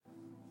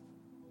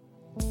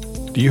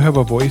Do you have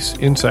a voice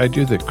inside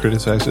you that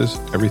criticizes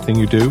everything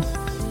you do?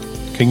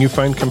 Can you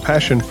find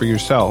compassion for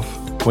yourself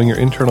when your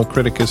internal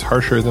critic is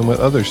harsher than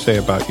what others say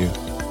about you?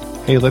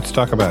 Hey, let's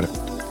talk about it.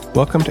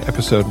 Welcome to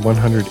episode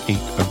 108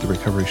 of The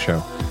Recovery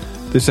Show.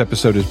 This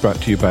episode is brought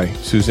to you by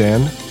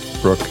Suzanne,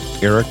 Brooke,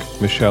 Eric,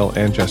 Michelle,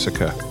 and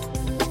Jessica.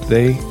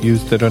 They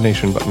used the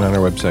donation button on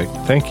our website.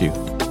 Thank you,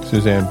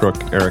 Suzanne,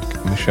 Brooke,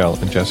 Eric, Michelle,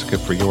 and Jessica,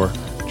 for your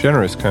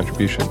generous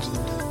contributions.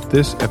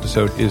 This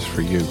episode is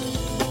for you.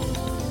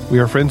 We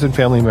are friends and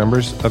family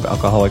members of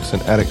alcoholics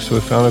and addicts who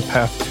have found a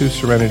path to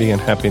serenity and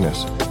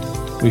happiness.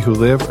 We who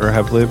live or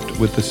have lived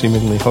with the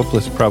seemingly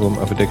hopeless problem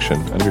of addiction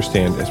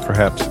understand as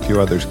perhaps few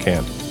others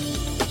can.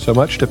 So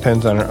much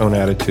depends on our own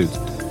attitudes,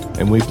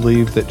 and we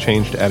believe that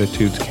changed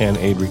attitudes can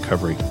aid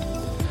recovery.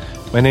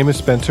 My name is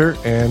Spencer,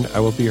 and I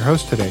will be your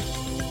host today.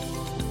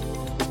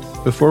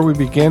 Before we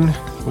begin,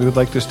 we would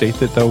like to state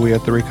that though we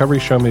at The Recovery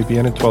Show may be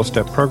in a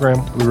 12-step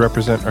program, we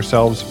represent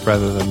ourselves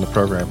rather than the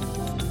program.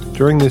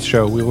 During this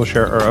show, we will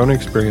share our own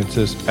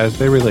experiences as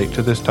they relate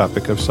to this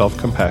topic of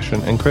self-compassion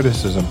and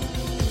criticism.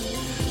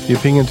 The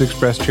opinions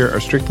expressed here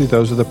are strictly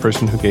those of the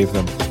person who gave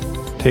them.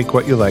 Take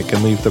what you like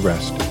and leave the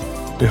rest.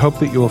 We hope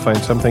that you will find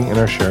something in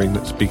our sharing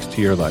that speaks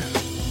to your life.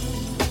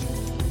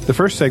 The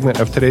first segment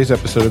of today's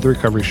episode of The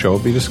Recovery Show will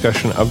be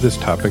discussion of this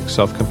topic,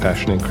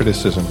 self-compassion and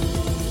criticism.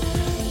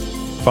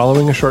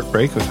 Following a short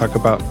break, we'll talk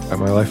about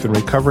my life in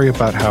recovery,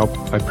 about how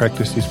I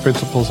practice these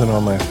principles in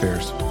all my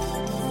affairs.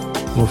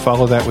 We'll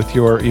follow that with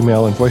your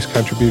email and voice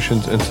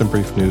contributions and some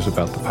brief news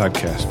about the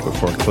podcast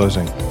before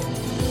closing.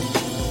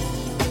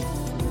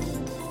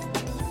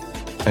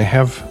 I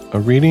have a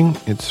reading.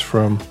 It's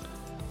from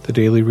the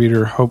Daily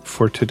Reader, Hope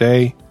for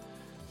Today,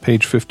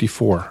 page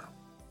 54.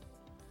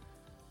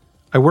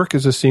 I work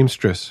as a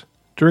seamstress.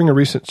 During a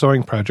recent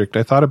sewing project,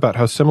 I thought about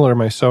how similar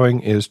my sewing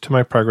is to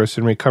my progress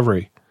in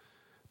recovery.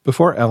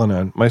 Before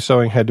Al-Anon, my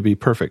sewing had to be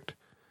perfect.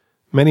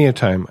 Many a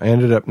time, I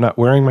ended up not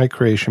wearing my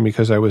creation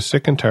because I was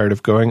sick and tired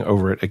of going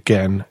over it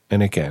again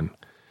and again.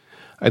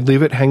 I'd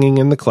leave it hanging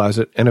in the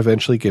closet and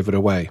eventually give it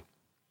away.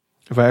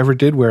 If I ever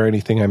did wear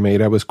anything I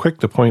made, I was quick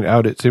to point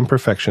out its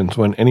imperfections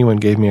when anyone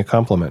gave me a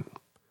compliment.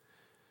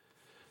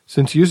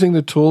 Since using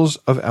the tools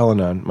of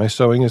Al-Anon, my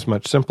sewing is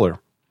much simpler.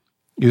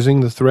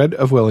 Using the thread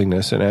of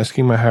willingness and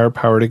asking my higher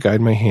power to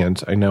guide my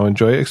hands, I now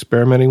enjoy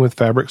experimenting with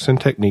fabrics and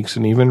techniques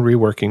and even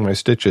reworking my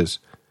stitches.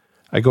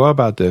 I go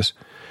about this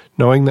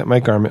knowing that my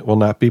garment will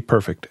not be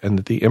perfect and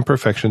that the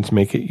imperfections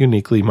make it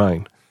uniquely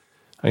mine.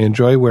 I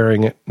enjoy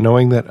wearing it,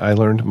 knowing that I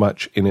learned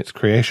much in its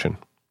creation.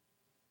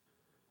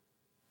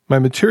 My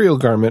material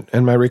garment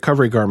and my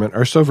recovery garment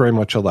are so very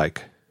much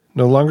alike.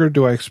 No longer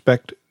do I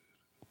expect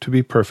to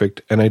be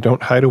perfect, and I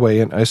don't hide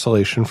away in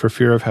isolation for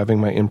fear of having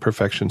my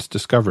imperfections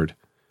discovered.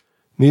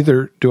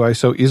 Neither do I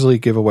so easily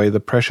give away the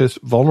precious,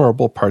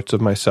 vulnerable parts of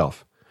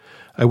myself.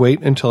 I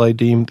wait until I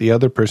deem the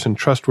other person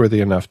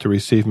trustworthy enough to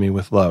receive me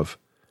with love.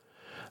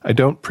 I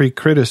don't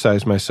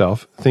pre-criticize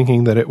myself,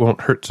 thinking that it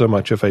won't hurt so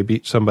much if I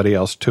beat somebody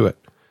else to it.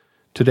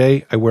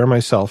 Today, I wear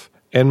myself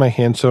and my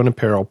hand-sewn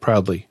apparel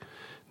proudly,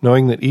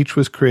 knowing that each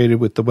was created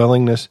with the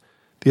willingness,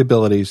 the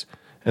abilities,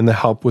 and the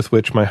help with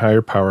which my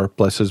higher power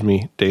blesses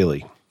me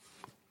daily.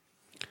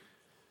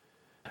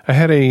 I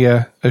had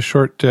a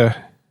short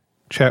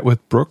chat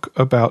with Brooke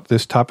about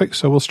this topic,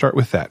 so we'll start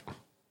with that.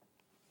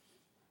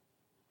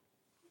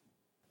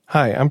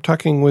 Hi, I'm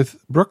talking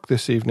with Brooke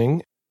this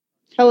evening.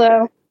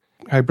 Hello.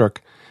 Hi, Brooke.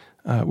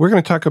 We're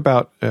going to talk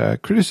about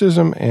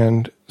criticism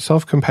and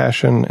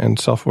self-compassion and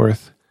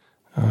self-worth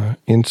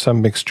in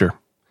some mixture.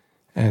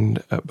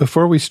 And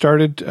before we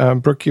started,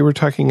 Brooke, you were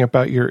talking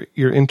about your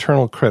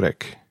internal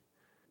critic.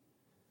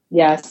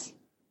 Yes.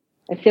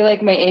 I feel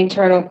like my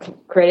internal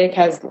critic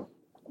has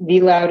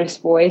the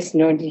loudest voice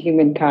known to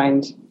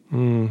humankind.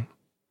 And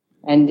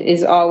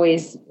is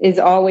always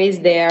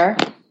there,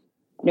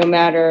 no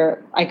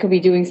matter, I could be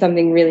doing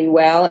something really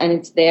well and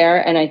it's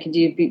there, and I could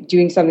be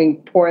doing something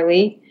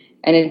poorly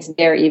and it's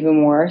there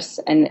even worse.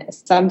 And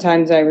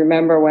sometimes I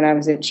remember when I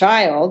was a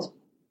child,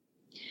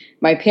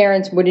 my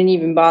parents wouldn't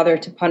even bother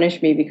to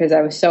punish me because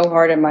I was so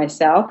hard on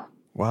myself.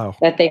 Wow.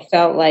 That they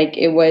felt like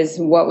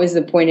what was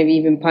the point of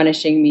even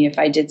punishing me if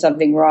I did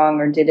something wrong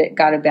or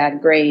got a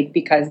bad grade,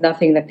 because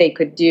nothing that they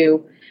could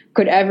do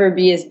could ever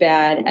be as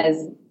bad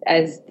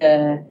as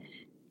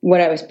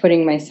what I was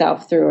putting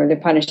myself through, or the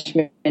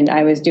punishment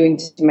I was doing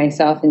to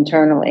myself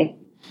internally.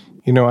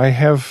 You know, I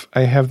have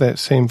that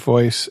same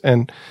voice,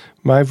 and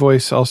my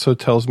voice also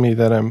tells me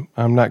that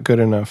I'm not good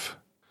enough,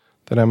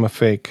 that I'm a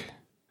fake,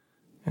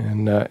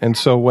 and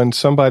so when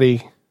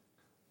somebody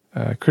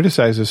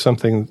criticizes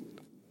something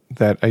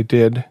that I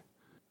did,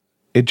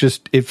 it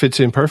fits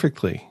in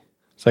perfectly.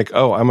 It's like,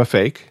 oh, I'm a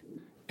fake,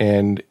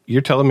 and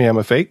you're telling me I'm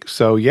a fake,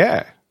 so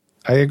yeah,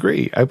 I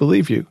agree, I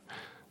believe you.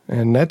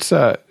 And it's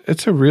a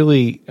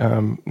really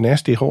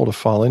nasty hole to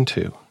fall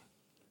into.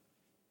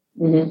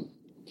 Mm-hmm.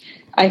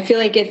 I feel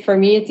like for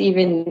me,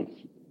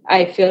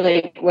 I feel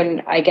like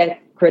when I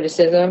get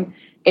criticism,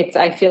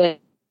 I feel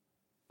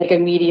like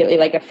immediately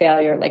like a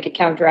failure, like it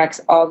counteracts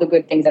all the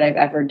good things that I've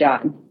ever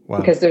done.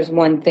 because there's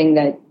one thing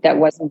that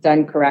wasn't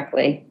done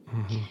correctly.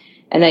 Mm-hmm.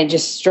 And I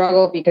just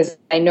struggle because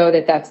I know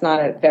that that's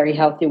not a very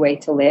healthy way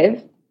to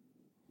live.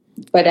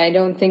 But I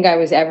don't think I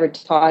was ever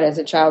taught as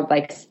a child,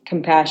 like,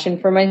 compassion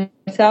for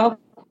myself,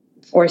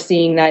 or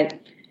seeing that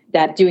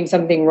doing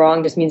something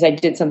wrong just means I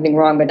did something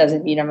wrong, but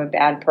doesn't mean I'm a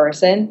bad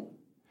person.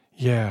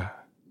 Yeah.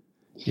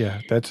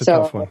 Yeah, that's a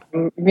tough one.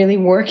 I'm really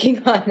working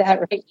on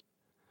that right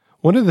now.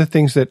 One of the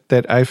things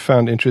that I've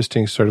found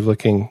interesting, sort of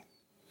looking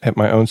at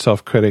my own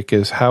self-critic,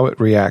 is how it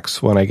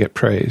reacts when I get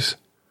praise.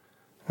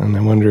 And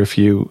I wonder if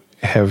you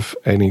have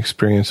any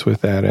experience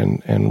with that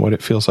and what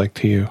it feels like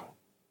to you.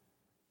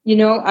 You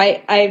know,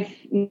 I've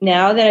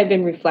now that I've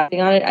been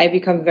reflecting on it, I've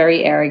become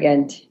very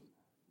arrogant,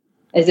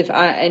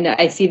 and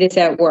I see this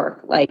at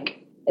work,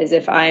 like, as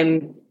if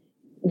I'm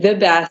the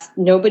best.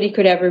 Nobody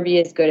could ever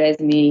be as good as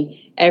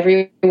me.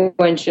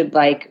 Everyone should,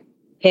 like,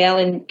 pale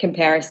in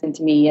comparison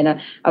to me. And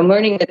I'm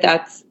learning that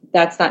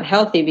that's not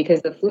healthy,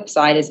 because the flip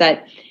side is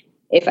that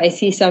if I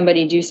see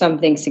somebody do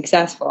something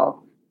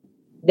successful,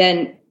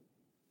 then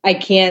I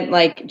can't,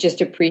 like,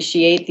 just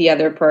appreciate the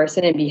other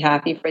person and be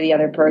happy for the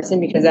other person,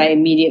 because I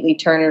immediately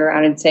turn it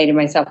around and say to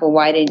myself, well,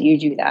 why didn't you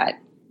do that?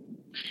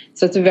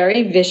 So it's a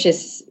very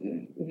vicious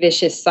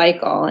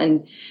cycle.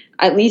 And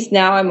at least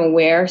now I'm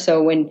aware.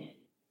 So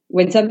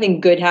when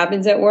something good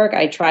happens at work,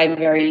 I try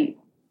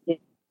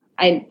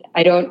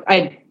I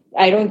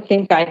don't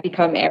think I've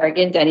become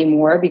arrogant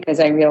anymore, because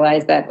I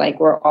realize that, like,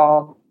 we're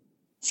all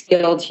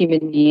skilled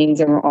human beings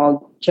and we're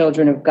all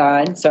children of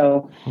God.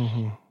 So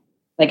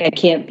like, I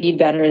can't be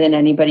better than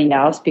anybody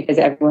else, because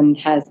everyone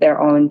has their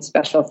own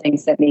special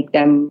things that make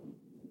them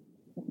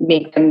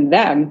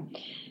them.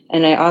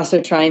 And I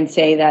also try and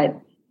say that,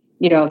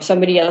 you know, if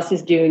somebody else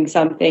is doing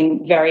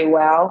something very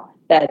well,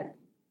 that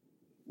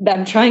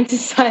I'm trying to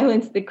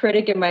silence the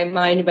critic in my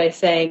mind by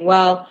saying,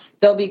 well,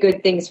 there'll be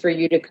good things for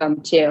you to come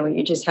too.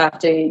 You just have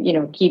to, you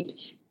know, keep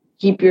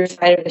your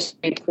side of the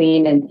street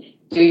clean and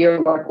do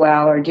your work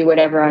well, or do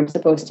whatever I'm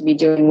supposed to be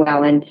doing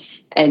well.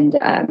 And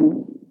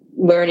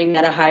learning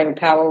that a higher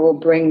power will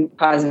bring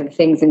positive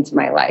things into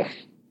my life.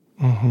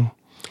 Mm-hmm.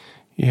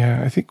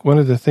 Yeah, I think one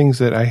of the things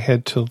that I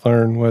had to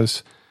learn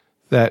was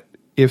that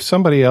if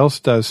somebody else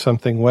does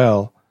something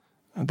well,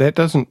 that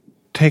doesn't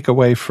take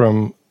away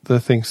from the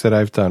things that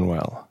I've done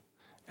well.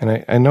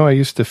 And I know I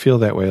used to feel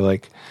that way,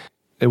 like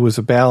it was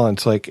a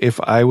balance. Like if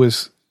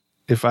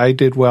I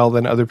did well,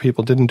 then other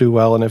people didn't do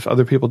well, and if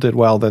other people did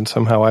well, then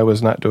somehow I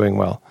was not doing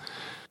well.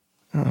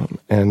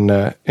 And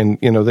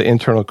you know, the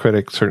internal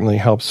critic certainly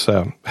helps,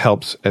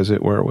 as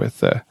it were, with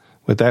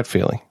that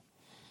feeling.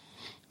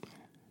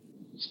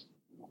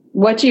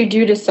 What do you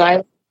do to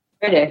silence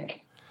the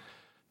critic?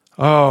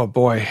 Oh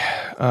boy,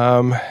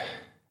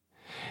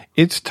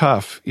 it's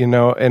tough, you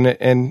know,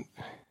 and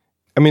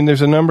I mean,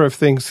 there's a number of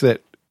things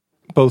that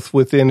both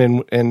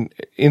within and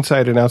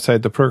inside and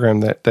outside the program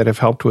that have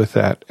helped with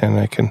that, and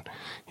I can,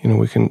 you know,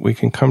 we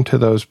can come to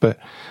those, but.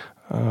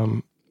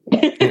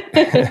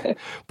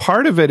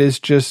 Part of it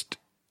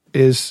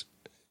is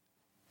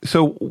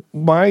so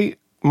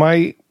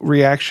my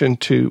reaction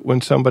to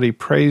when somebody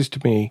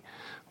praised me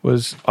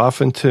was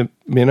often to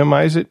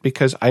minimize it,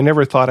 because I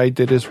never thought I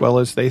did as well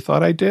as they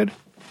thought I did.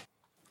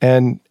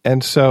 And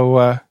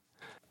so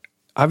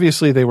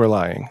obviously they were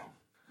lying,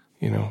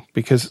 you know,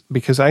 because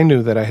I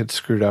knew that I had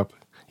screwed up,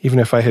 even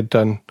if I had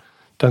done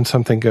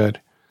something good.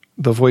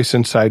 The voice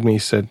inside me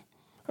said,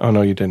 "Oh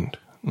no, you didn't.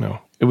 No,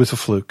 it was a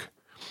fluke."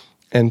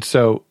 And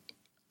so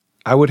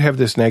I would have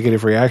this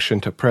negative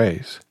reaction to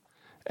praise.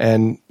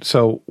 And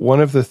so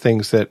one of the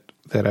things that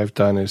I've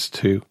done is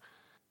to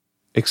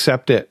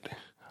accept it,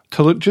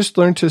 to just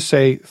learn to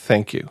say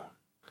thank you.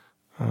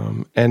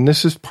 And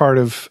this is part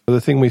of the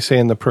thing we say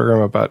in the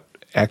program about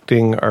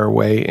acting our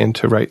way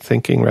into right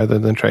thinking rather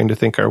than trying to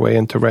think our way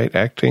into right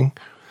acting.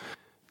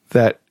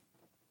 That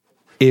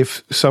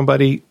if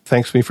somebody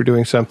thanks me for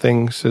doing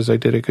something, says I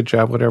did a good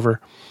job, whatever,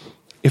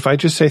 if I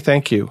just say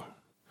thank you,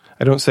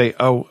 I don't say,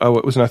 oh,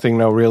 it was nothing.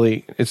 No,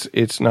 really,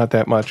 it's not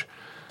that much.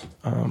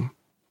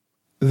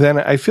 Then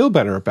I feel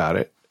better about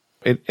it.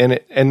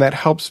 And that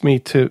helps me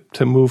to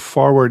move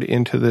forward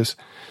into this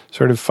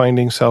sort of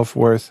finding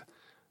self-worth.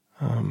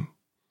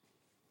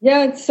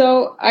 Yeah, it's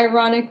so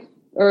ironic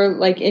or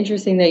like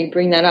interesting that you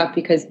bring that up,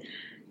 because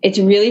it's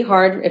really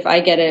hard if I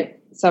get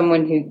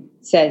someone who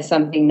says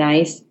something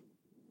nice.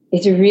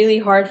 It's really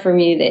hard for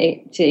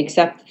me to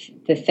accept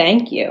the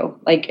thank you.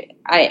 Like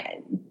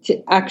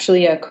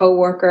actually a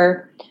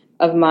coworker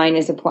of mine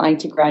is applying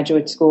to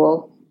graduate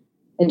school,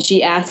 and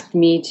she asked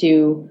me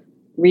to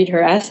read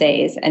her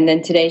essays. And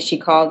then today she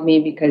called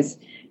me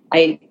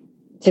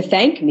to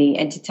thank me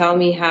and to tell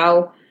me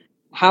how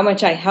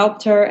much I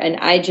helped her. And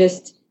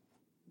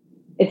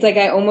it's like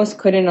I almost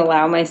couldn't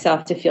allow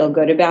myself to feel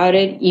good about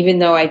it, even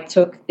though I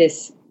took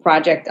this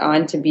project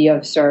on to be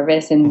of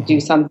service and do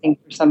something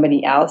for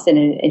somebody else in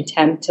an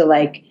attempt to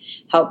like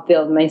help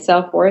build my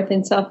self-worth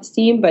and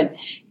self-esteem. But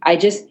I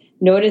just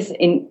notice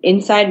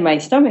inside my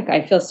stomach,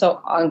 I feel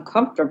so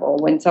uncomfortable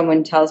when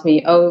someone tells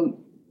me, oh,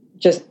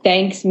 just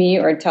thanks me,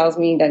 or tells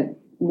me that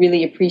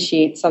really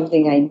appreciates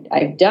something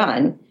I've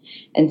done.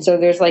 And so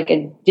there's like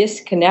a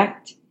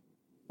disconnect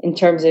in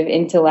terms of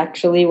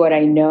intellectually what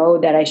I know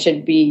that I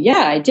should be.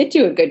 Yeah, I did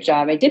do a good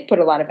job. I did put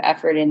a lot of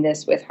effort in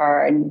this with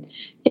her. And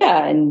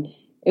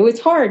it was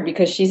hard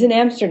because she's in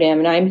Amsterdam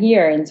and I'm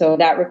here. And so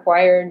that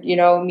required,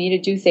 me to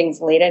do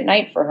things late at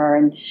night for her.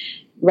 And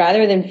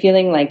rather than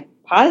feeling like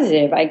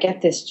positive, I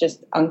get this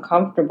just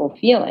uncomfortable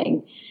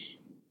feeling.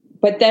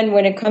 But then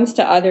when it comes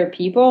to other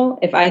people,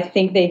 if I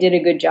think they did a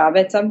good job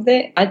at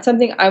something,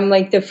 I'm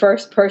like the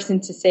first person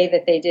to say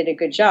that they did a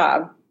good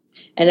job.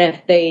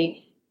 And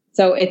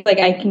so it's like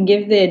I can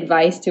give the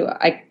advice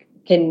I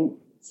can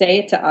say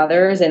it to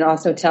others and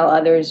also tell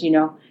others,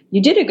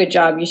 you did a good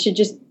job. You should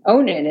just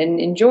own it and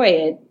enjoy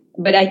it.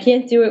 But I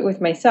can't do it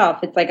with myself.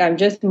 It's like I'm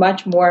just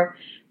much more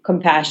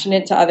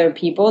compassionate to other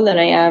people than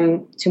I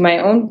am to my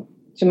own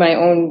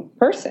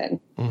person.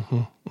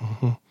 Mm-hmm,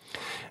 mm-hmm.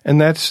 And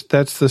that's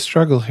the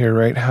struggle here,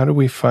 right? How do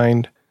we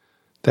find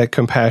that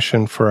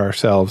compassion for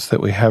ourselves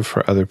that we have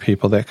for other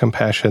people, that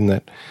compassion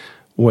that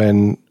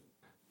when,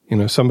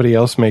 somebody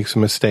else makes a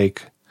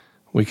mistake,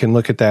 we can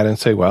look at that and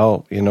say,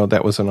 well,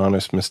 that was an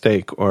honest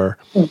mistake. Or,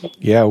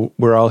 yeah,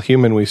 we're all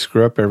human. We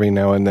screw up every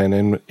now and then.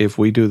 And if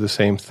we do the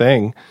same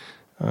thing,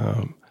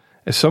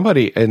 as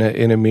somebody in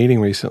a meeting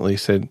recently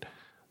said,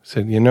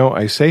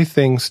 I say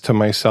things to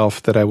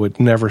myself that I would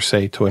never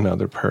say to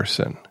another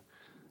person.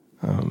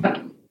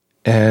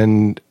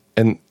 And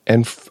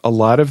a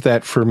lot of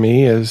that for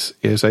me is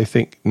I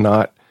think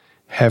not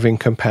having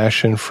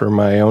compassion for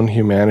my own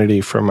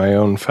humanity, for my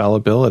own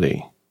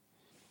fallibility.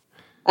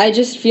 I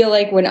just feel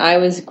like when I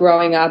was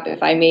growing up,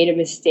 if I made a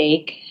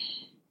mistake,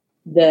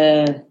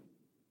 the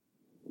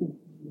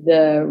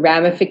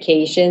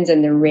ramifications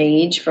and the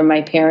rage from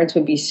my parents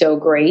would be so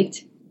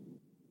great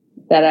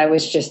that I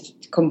was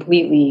just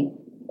completely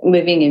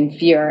living in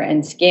fear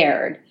and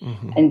scared.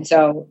 Mm-hmm. And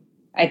so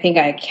I think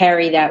I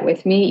carry that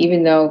with me,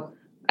 even though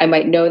I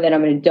might know that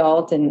I'm an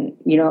adult and,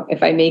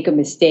 if I make a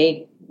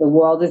mistake, the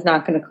world is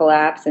not going to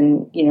collapse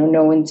and,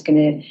 no one's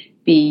going to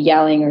be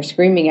yelling or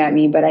screaming at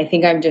me. But I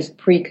think I'm just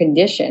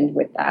preconditioned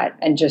with that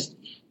and just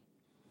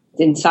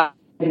inside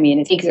of me. And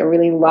it takes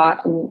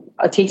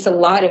a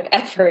lot of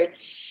effort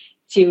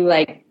to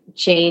like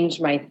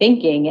change my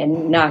thinking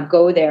and not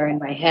go there in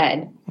my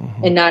head,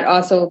 mm-hmm. and not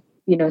also,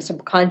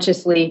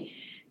 subconsciously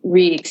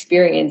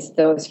re-experience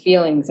those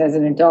feelings as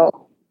an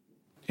adult.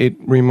 It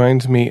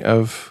reminds me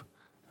of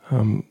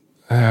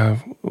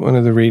one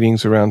of the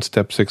readings around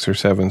step 6 or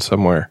 7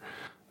 somewhere,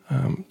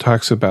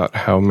 talks about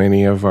how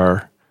many of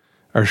our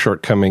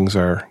shortcomings,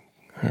 our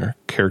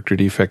character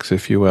defects,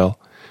 if you will,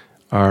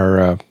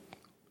 are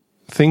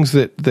things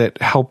that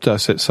helped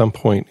us at some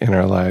point in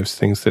our lives,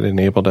 things that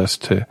enabled us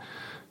to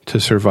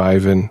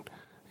survive in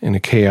a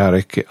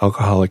chaotic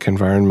alcoholic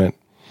environment,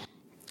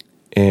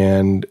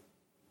 and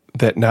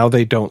that now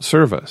they don't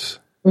serve us.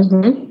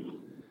 Mm-hmm.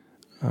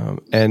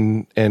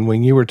 And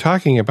when you were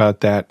talking about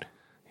that,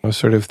 I was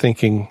sort of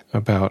thinking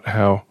about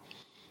how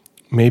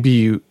maybe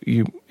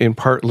you in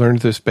part learned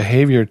this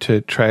behavior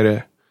to try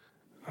to,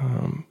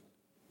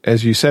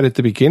 as you said at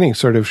the beginning,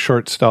 sort of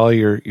short stall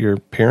your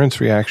parents'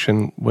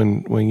 reaction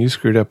when you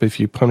screwed up. If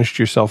you punished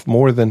yourself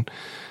more than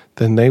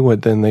they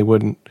would, then they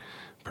wouldn't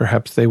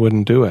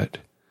do it.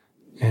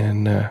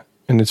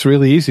 And it's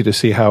really easy to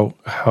see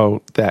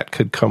how that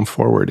could come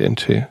forward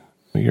into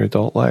your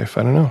adult life.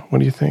 I don't know. What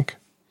do you think?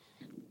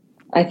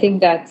 I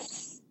think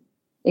that's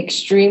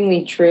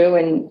extremely true.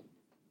 And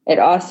it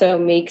also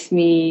makes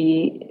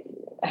me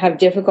have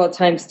difficult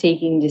times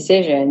taking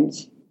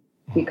decisions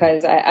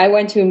because I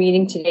went to a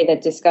meeting today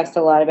that discussed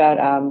a lot about,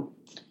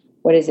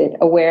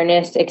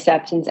 awareness,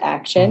 acceptance,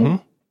 action.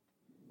 Mm-hmm.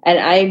 And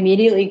I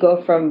immediately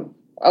go from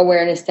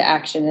awareness to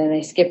action and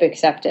I skip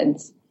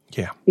acceptance.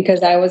 Yeah.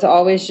 Because I was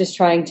always just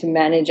trying to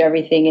manage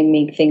everything and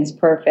make things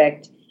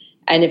perfect.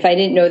 And if I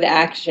didn't know the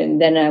action,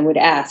 then I would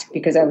ask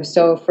because I was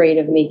so afraid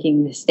of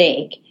making a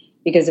mistake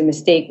because a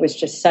mistake was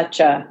just such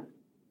a,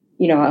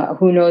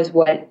 who knows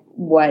what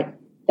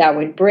that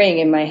would bring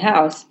in my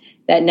house,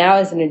 that now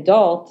as an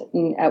adult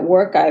at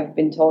work, I've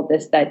been told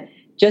this, that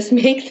just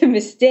make the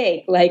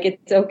mistake. Like,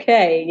 it's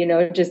okay.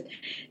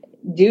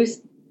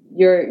 Just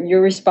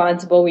you're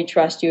responsible. We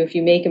trust you. If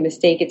you make a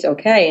mistake, it's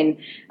okay. And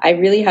I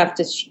really have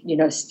to,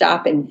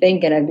 stop and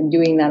think. And I've been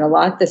doing that a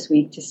lot this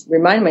week to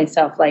remind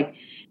myself, like,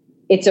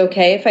 it's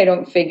okay if I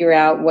don't figure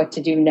out what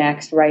to do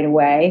next right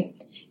away.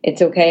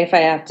 It's okay if I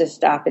have to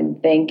stop and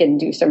think and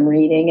do some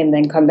reading and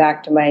then come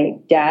back to my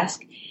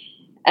desk.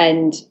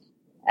 And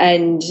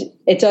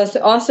it's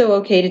also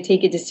okay to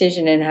take a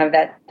decision and have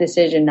that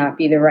decision not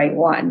be the right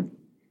one.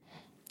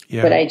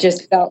 Yeah. But I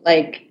just felt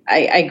like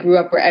I grew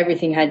up where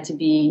everything had to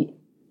be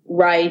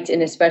right,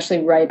 and especially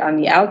right on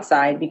the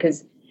outside,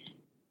 because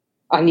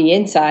on the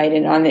inside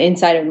and on the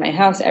inside of my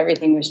house,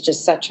 everything was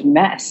just such a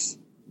mess.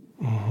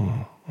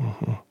 Mm-hmm.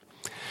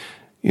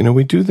 Mm-hmm.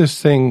 We do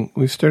this thing,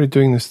 we've started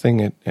doing this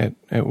thing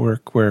at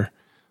work where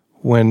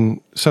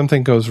when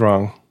something goes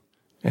wrong,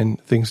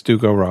 and things do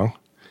go wrong,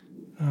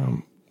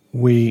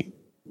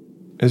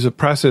 there's a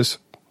process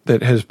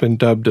that has been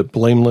dubbed a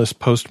blameless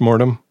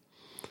postmortem.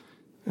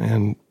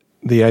 And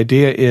the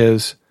idea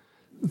is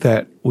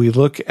that we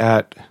look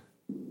at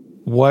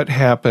what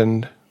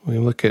happened, we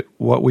look at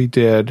what we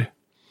did,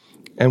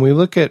 and we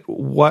look at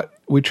what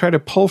we try to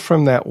pull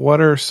from that.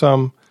 What are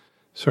some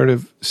sort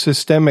of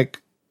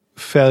systemic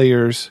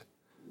failures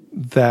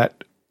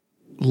that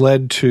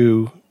led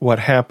to what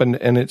happened?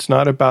 And it's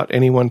not about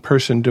any one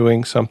person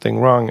doing something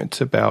wrong. It's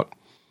about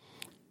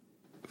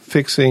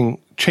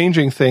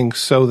changing things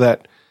so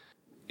that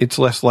it's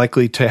less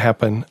likely to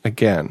happen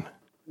again.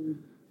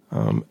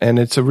 And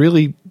it's a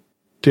really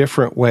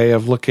different way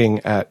of looking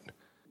at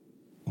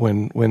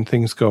when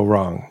things go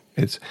wrong.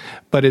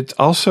 But it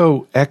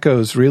also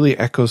really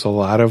echoes a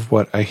lot of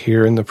what I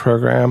hear in the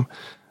program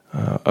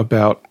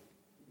about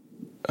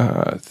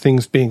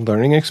things being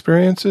learning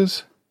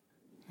experiences.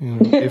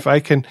 If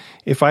I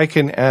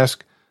can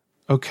ask,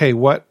 okay,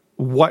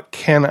 what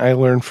can I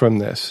learn from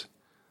this?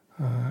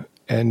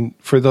 And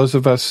for those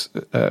of us,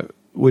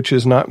 which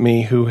is not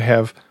me, who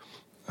have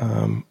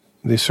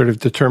this sort of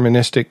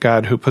deterministic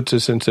God who puts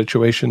us in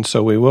situations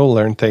so we will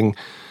learn things,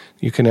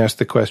 you can ask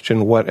the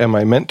question, what am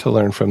I meant to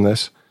learn from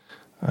this?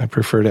 I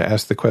prefer to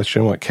ask the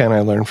question, what can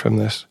I learn from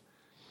this?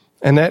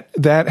 And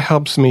that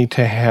helps me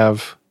to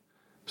have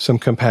some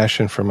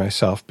compassion for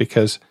myself,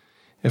 because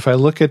if I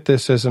look at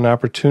this as an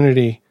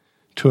opportunity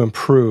to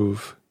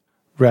improve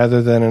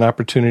rather than an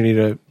opportunity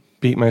to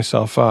beat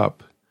myself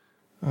up,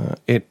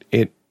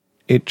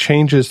 it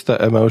changes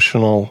the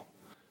emotional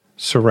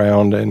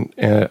surround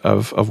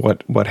of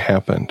what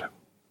happened.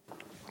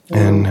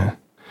 And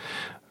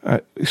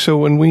so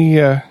when we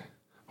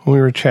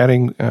were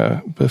chatting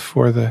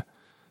before the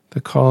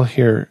call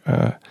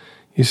here,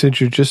 you said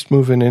you're just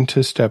moving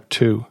into step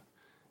 2,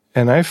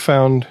 and I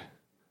found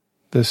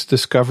this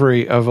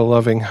discovery of a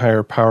loving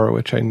higher power,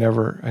 which I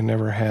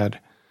never had,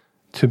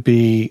 to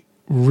be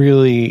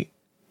really,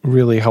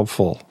 really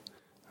helpful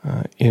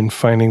in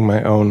finding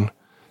my own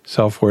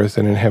self-worth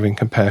and in having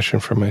compassion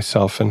for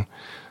myself. And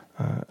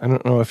I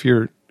don't know if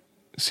you're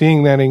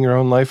seeing that in your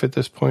own life at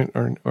this point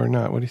or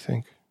not. What do you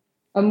think?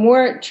 I'm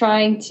more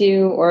trying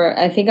to, or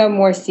I think I'm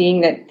more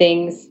seeing that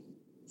things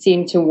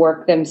seem to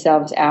work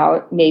themselves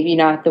out. Maybe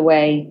not the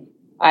way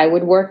I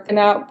would work them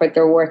out, but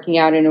they're working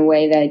out in a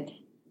way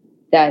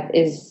that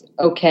is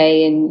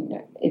okay and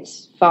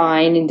it's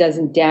fine and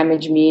doesn't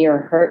damage me or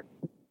hurt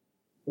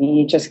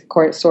me. It just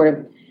sort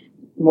of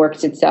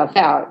works itself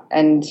out.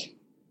 And,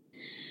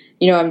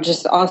 I'm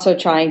just also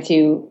trying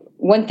to,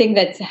 one thing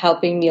that's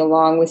helping me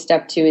along with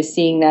step 2 is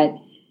seeing that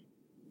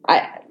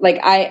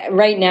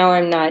right now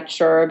I'm not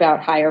sure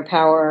about higher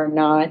power or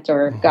not,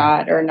 or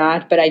God or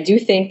not, but I do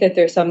think that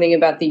there's something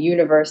about the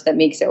universe that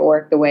makes it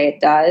work the way it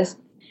does.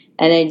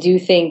 And I do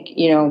think,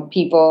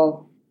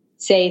 people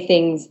say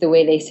things the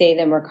way they say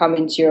them or come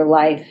into your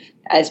life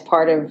as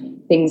part of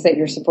things that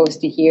you're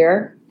supposed to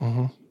hear.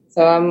 Mm-hmm.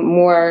 So I'm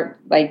more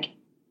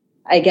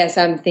I guess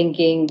I'm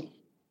thinking,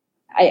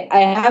 I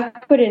have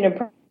put in a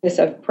practice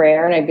of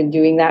prayer, and I've been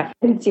doing that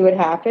and see what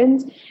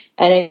happens.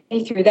 And I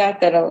think through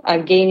that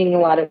I'm gaining a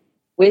lot of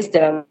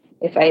wisdom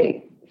if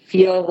I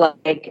feel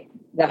like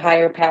the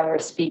higher power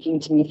is speaking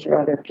to me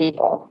through other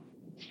people.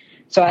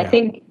 So I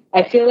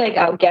feel like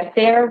I'll get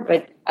there,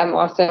 but I'm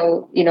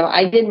also,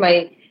 I did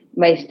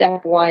my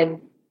step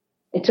 1.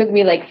 It took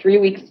me 3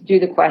 weeks to do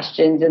the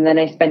questions, and then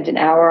I spent an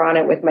hour on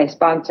it with my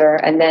sponsor.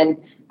 And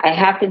then I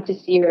happened to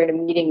see her in a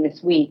meeting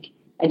this week,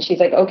 and she's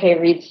like, okay,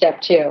 read step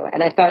 2.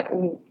 And I thought,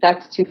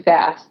 that's too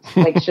fast.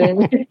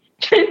 Shouldn't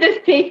this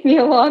take me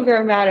a longer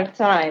amount of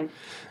time?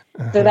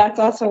 Uh-huh. So that's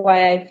also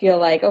why I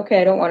feel okay,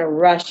 I don't want to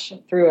rush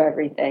through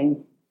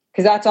everything.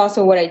 Because that's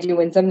also what I do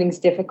when something's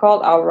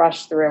difficult, I'll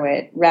rush through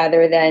it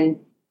rather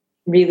than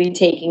really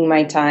taking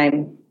my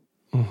time.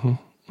 Mm-hmm.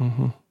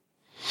 Mm-hmm.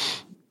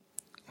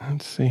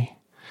 Let's see.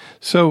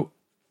 So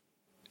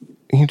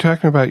you're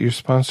talking about your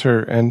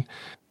sponsor, and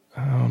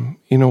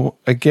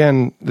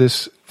again,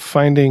 this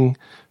finding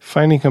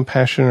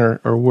compassion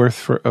or worth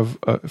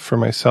for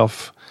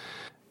myself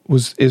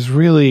was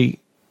really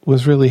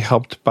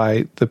helped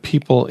by the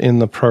people in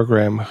the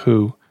program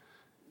who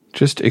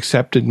just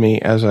accepted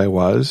me as I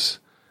was,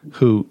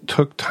 who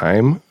took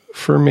time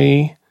for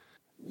me,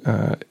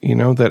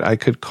 that I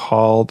could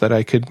call, that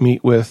I could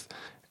meet with,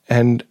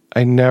 and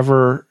I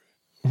never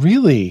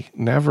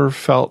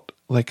felt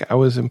like I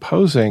was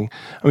imposing.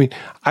 I mean,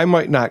 I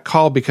might not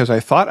call because I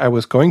thought I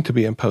was going to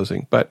be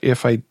imposing, but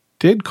if I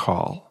did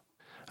call,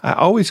 I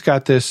always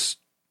got this,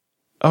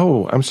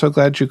 oh, I'm so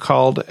glad you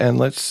called, and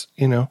let's,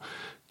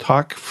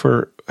 talk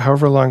for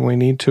however long we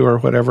need to or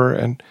whatever.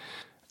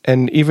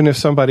 And even if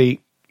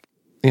somebody,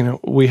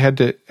 we had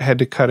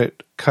to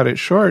cut it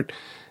short,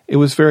 it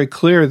was very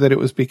clear that it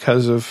was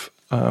because of,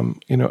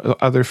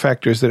 other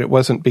factors, that it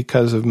wasn't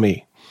because of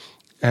me.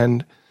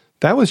 And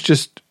that was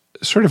just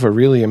sort of a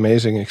really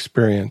amazing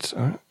experience.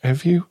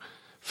 Have you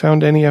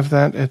found any of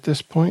that at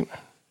this point?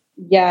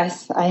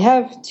 Yes, I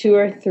have 2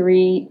 or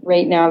 3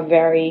 right now.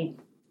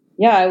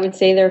 I would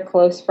say they're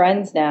close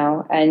friends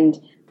now. And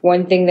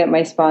one thing that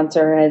my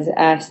sponsor has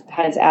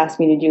asked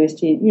me to do is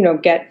to,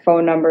 get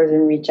phone numbers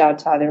and reach out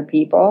to other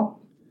people.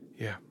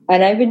 Yeah.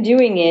 And I've been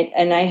doing it,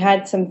 and I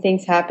had some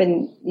things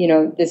happen,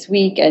 this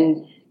week,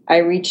 and I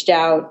reached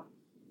out.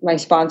 My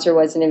sponsor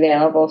wasn't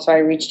available, so I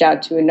reached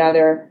out to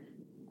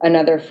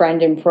another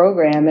friend in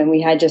program, and we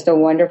had just a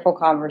wonderful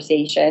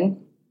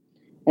conversation.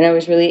 And I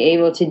was really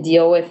able to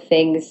deal with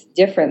things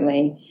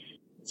differently.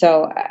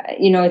 So,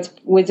 it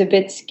was a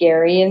bit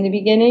scary in the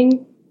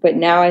beginning, but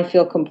now I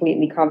feel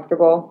completely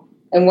comfortable.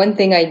 And one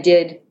thing I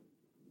did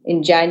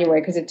in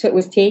January, because it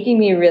was taking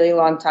me a really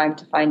long time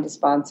to find a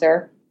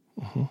sponsor.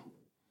 Mm-hmm.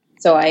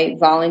 So I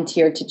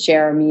volunteered to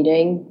chair a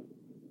meeting.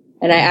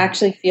 And I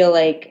actually feel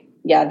like,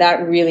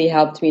 that really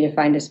helped me to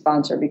find a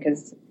sponsor,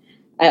 because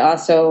I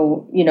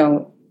also,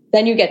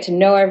 then you get to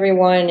know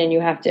everyone and you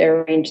have to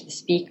arrange the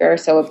speaker.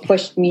 So it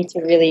pushed me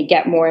to really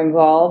get more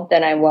involved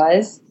than I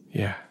was.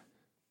 Yeah.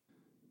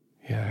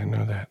 Yeah, I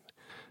know that.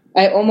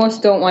 I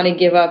almost don't want to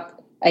give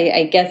up.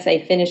 I guess I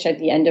finish at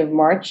the end of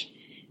March,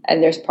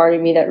 and there's part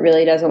of me that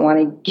really doesn't want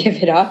to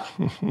give it up.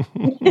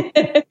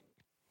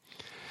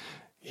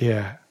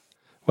 Yeah.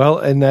 Well,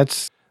 and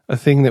that's a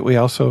thing that we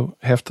also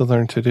have to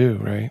learn to do,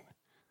 right?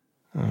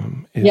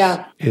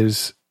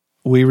 Is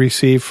we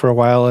receive for a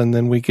while and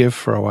then we give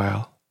for a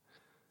while.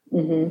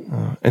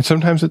 Mm-hmm. And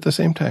sometimes at the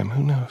same time,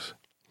 who knows?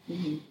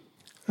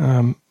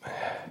 Mm-hmm.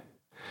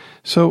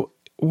 So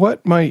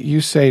what might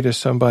you say to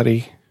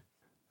somebody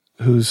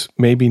who's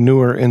maybe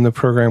newer in the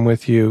program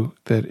with you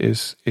that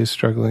is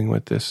struggling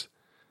with this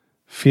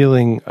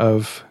feeling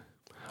of,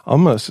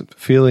 almost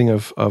feeling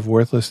of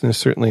worthlessness,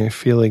 certainly a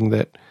feeling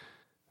that,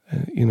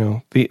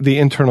 the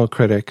internal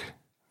critic,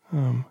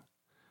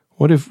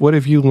 what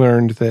have you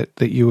learned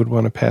that you would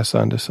want to pass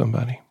on to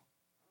somebody?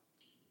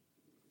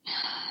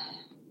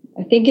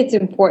 I think it's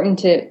important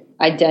to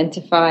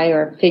identify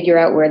or figure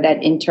out where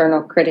that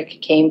internal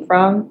critic came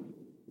from.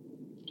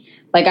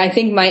 Like, I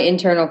think my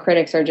internal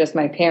critics are just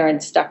my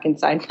parents stuck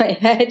inside my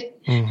head.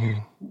 Mm-hmm.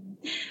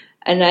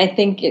 And I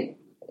think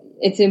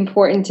it's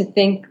important to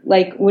think,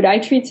 like, would I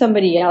treat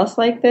somebody else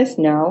like this?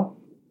 No.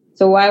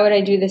 So why would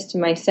I do this to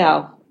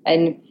myself?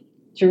 And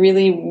to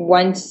really,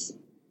 once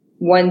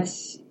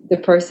the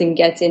person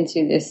gets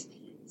into this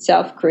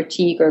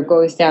self-critique or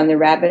goes down the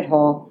rabbit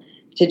hole,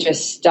 to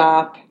just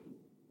stop,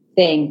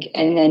 think,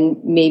 and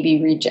then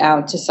maybe reach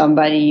out to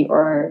somebody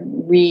or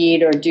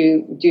read or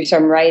do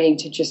some writing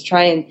to just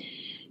try and,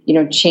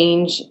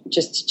 change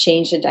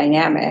the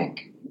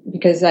dynamic.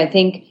 Because I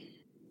think,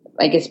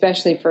 like,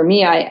 especially for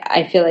me,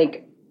 I feel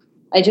like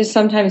I just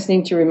sometimes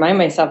need to remind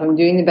myself I'm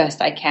doing the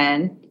best I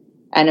can,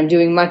 and I'm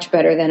doing much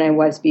better than I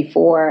was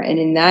before. And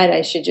in that,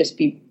 I should just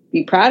be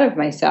proud of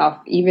myself,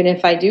 even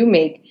if I do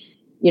make,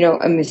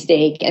 a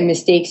mistake. And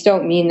mistakes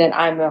don't mean that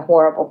I'm a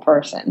horrible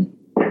person.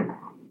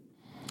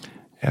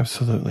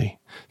 Absolutely.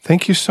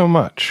 Thank you so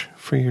much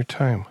for your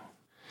time.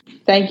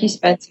 Thank you,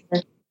 Spencer.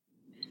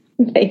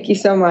 Thank you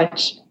so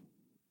much.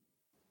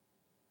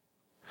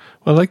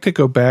 Well, I'd like to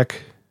go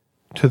back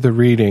to the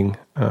reading,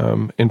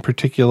 in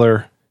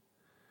particular,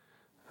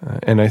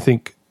 and I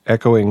think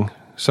echoing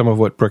some of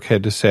what Brooke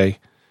had to say,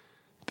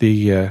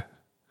 the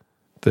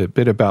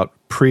bit about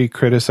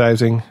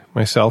pre-criticizing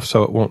myself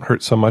so it won't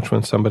hurt so much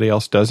when somebody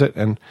else does it.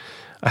 And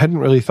I hadn't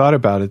really thought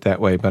about it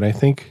that way, but I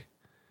think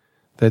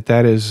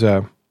that is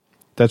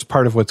that's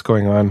part of what's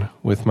going on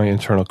with my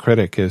internal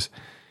critic. Is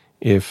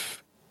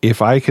if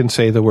I can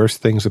say the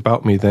worst things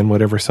about me, then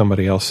whatever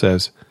somebody else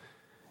says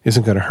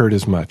isn't going to hurt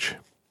as much.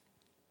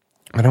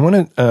 And I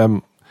want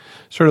to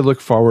sort of look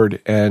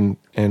forward and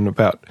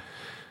about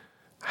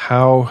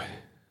how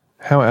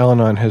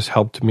Al-Anon has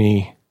helped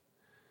me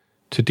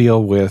to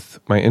deal with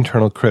my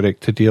internal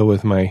critic, to deal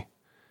with my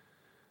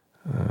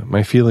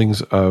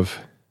feelings of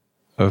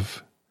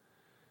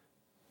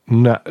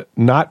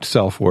not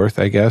self-worth,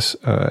 I guess,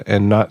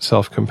 and not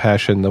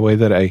self-compassion, the way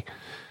that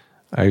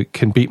I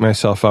can beat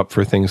myself up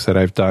for things that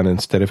I've done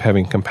instead of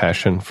having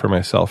compassion for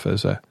myself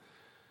as a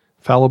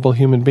fallible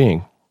human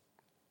being.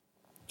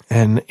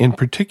 And in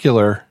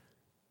particular,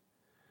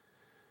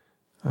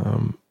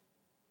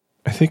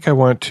 I think I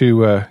want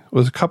to,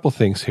 there's a couple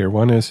things here.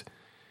 One is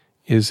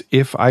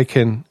if I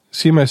can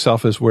see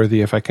myself as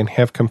worthy, if I can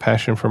have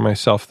compassion for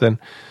myself, then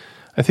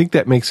I think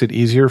that makes it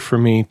easier for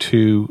me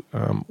to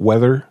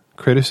weather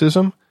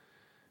criticism,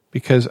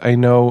 because I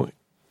know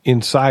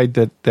inside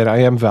that I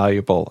am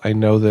valuable. I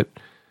know that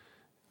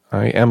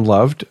I am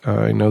loved.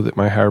 I know that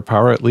my higher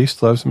power at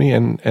least loves me,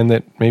 and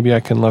that maybe I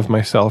can love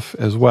myself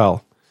as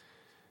well.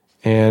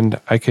 And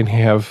I can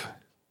have,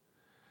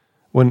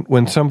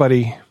 when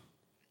somebody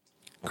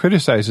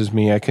criticizes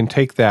me, I can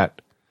take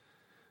that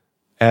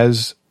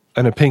as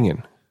an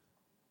opinion.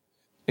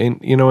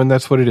 And, and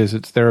that's what it is.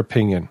 It's their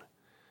opinion.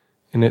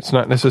 And it's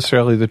not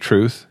necessarily the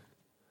truth,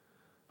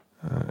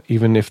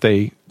 even if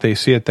they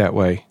see it that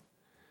way.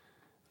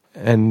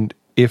 And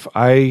if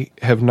I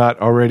have not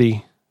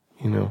already,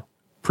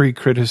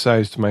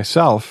 pre-criticized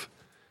myself,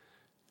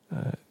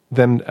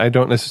 then I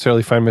don't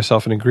necessarily find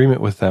myself in agreement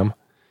with them.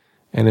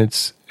 And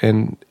it's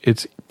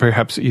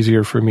perhaps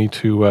easier for me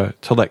to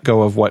let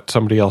go of what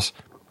somebody else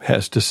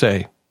has to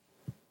say.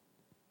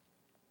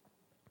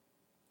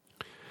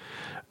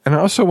 And I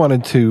also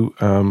wanted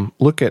to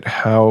look at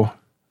how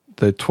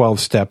the 12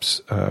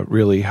 steps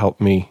really help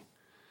me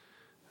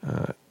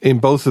in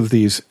both of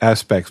these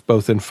aspects,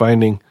 both in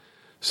finding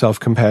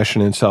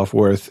self-compassion and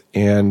self-worth,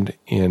 and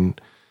in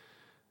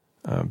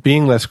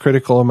being less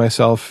critical of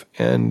myself,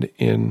 and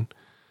in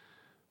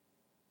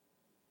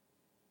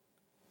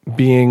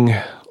being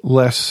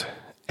less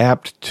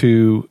apt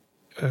to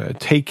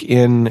take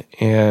in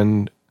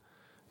and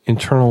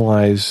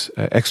internalize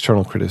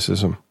external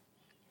criticism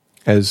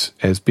as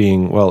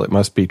being, well, it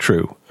must be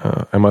true.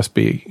 I must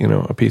be,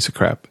 a piece of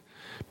crap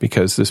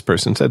because this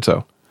person said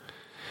so.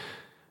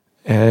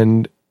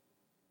 And,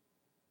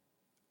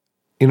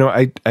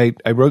 I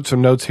wrote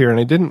some notes here, and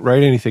I didn't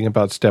write anything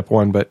about step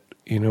one, but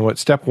what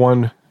step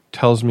one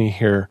tells me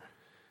here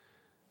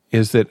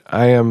is that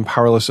I am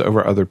powerless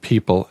over other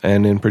people,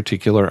 and in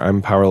particular,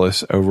 I'm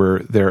powerless over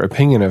their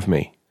opinion of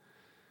me.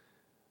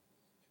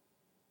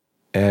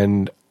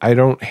 And I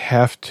don't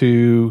have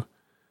to,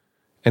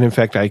 and in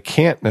fact, I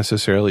can't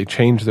necessarily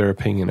change their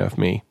opinion of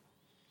me.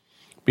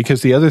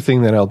 Because the other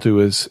thing that I'll do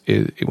is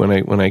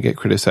when I get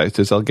criticized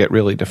is I'll get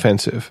really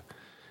defensive,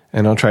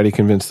 and I'll try to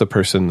convince the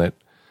person that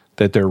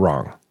they're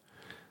wrong.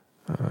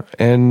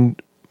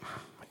 And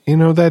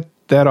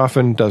that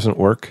often doesn't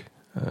work.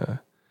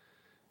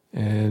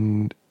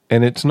 And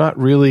it's not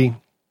really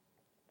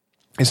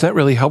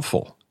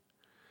helpful.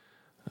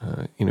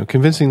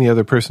 Convincing the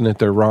other person that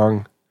they're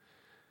wrong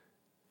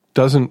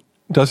doesn't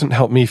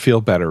help me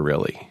feel better,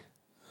 really.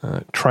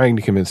 Trying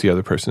to convince the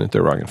other person that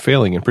they're wrong, and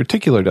failing in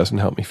particular, doesn't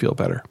help me feel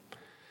better.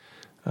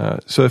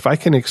 So if I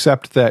can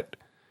accept that,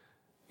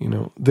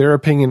 their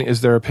opinion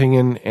is their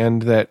opinion,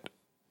 and that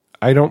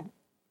I don't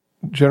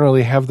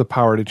generally have the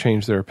power to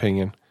change their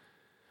opinion,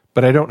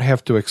 but I don't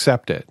have to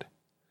accept it,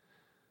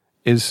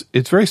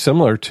 it's very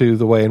similar to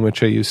the way in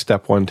which I use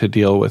step one to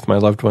deal with my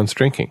loved one's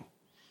drinking.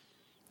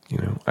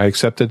 I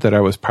accepted that I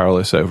was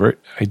powerless over it.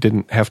 I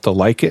didn't have to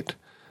like it.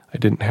 I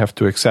didn't have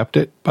to accept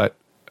it, but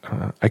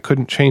I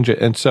couldn't change it.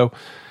 And so,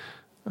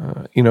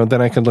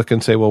 then I can look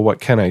and say, well, what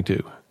can I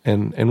do?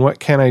 And what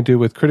can I do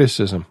with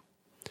criticism?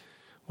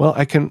 Well,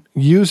 I can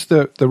use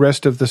the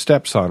rest of the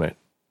steps on it.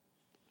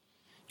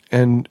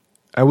 And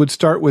I would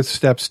start with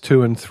steps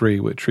 2 and 3,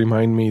 which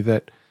remind me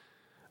that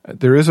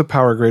there is a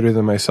power greater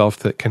than myself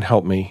that can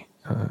help me,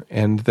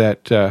 and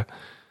that, I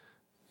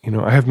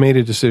have made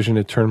a decision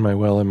to turn my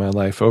will in my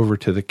life over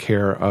to the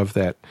care of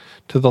that,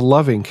 to the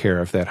loving care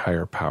of that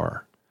higher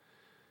power.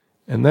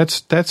 And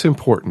that's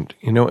important,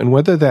 and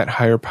whether that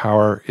higher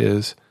power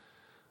is,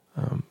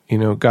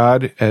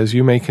 God as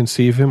you may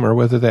conceive him, or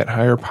whether that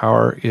higher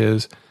power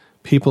is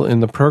people in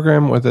the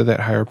program, whether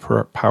that higher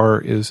power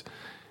is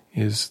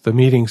the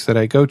meetings that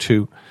I go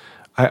to,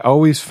 I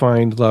always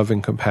find love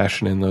and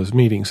compassion in those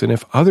meetings. And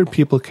if other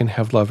people can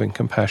have love and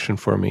compassion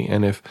for me,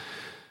 and if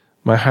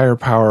my higher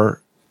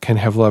power can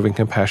have love and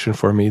compassion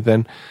for me,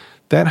 then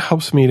that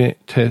helps me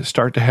to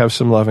start to have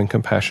some love and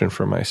compassion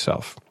for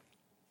myself.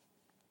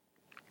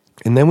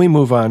 And then we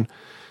move on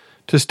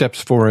to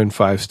steps 4 and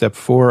 5. Step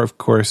 4, of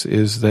course,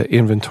 is the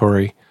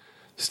inventory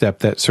step,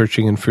 that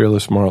searching and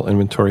fearless moral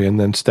inventory. And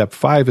then step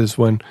 5 is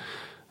when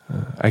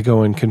I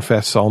go and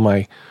confess all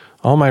my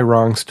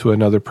wrongs to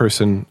another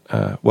person,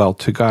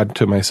 to God,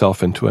 to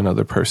myself, and to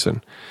another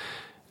person.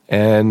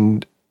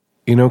 And,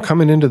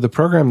 coming into the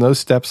program, those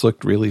steps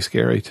looked really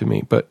scary to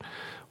me. But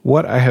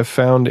what I have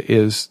found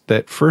is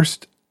that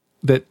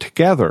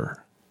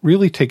together,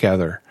 really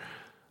together,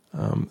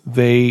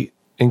 they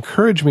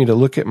encourage me to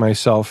look at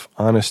myself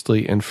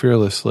honestly and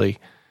fearlessly.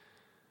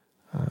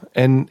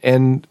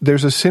 And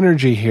there's a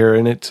synergy here,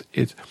 and it's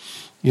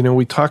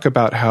we talk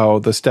about how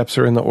the steps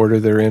are in the order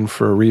they're in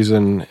for a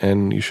reason,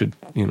 and you should,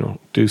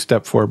 do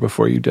step 4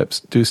 before you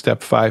do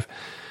step 5.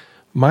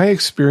 My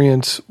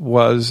experience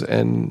was,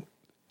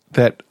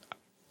 that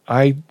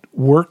I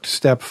worked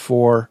step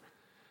 4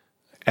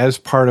 as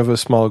part of a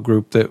small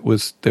group that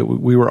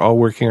we were all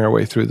working our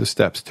way through the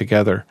steps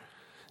together.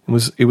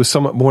 It was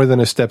somewhat more than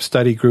a step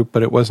study group,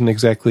 but it wasn't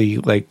exactly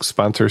like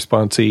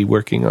sponsee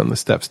working on the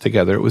steps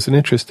together. It was an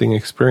interesting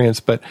experience,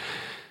 but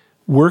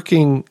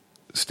working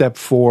step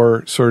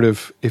 4 sort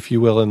of, if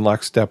you will, in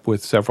lockstep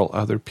with several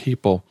other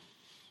people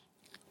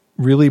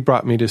really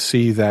brought me to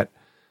see that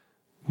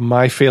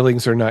my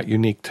failings are not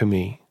unique to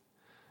me.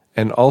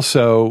 And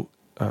also,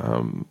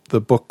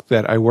 the book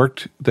that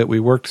we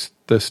worked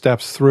the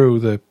steps through,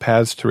 the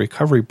Paths to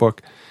Recovery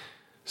book,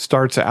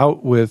 starts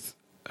out with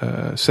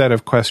a set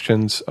of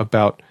questions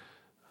about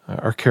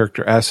our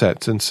character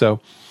assets. And so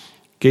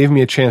gave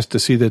me a chance to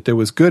see that there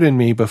was good in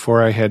me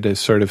before I had to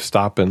sort of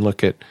stop and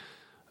look at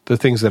the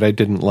things that I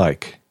didn't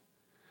like,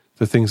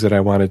 the things that I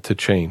wanted to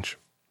change.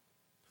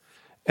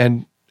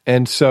 And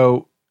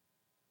so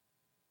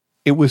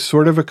it was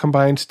sort of a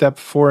combined step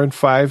 4 and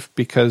 5,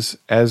 because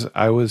as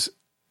I was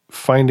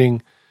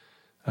finding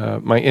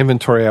my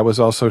inventory, I was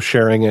also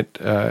sharing it,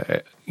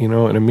 in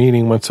a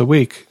meeting once a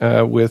week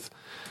with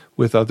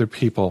other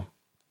people.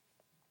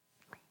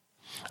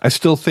 I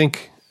still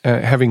think,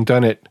 having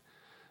done it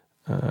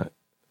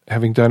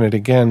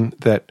again,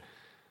 that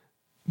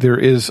there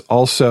is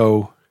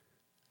also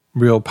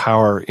real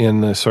power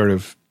in the sort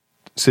of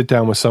sit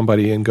down with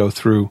somebody and go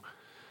through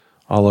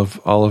all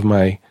of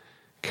my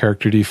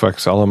character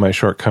defects, all of my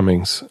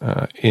shortcomings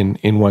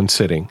in one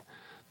sitting.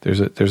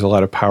 There's a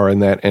lot of power in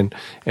that,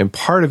 and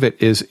part of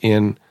it is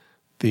in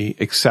the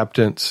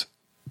acceptance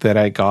that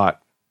I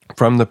got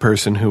from the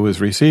person who was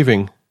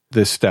receiving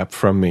this step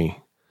from me.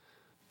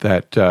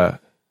 That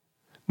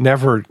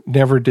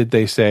never did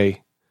they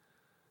say,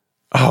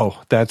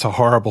 "Oh, that's a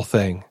horrible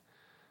thing."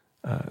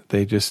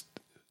 They just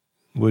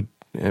would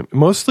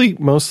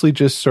mostly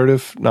just sort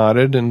of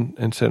nodded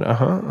and said,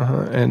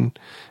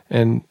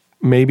 and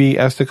maybe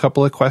asked a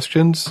couple of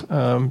questions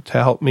to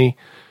help me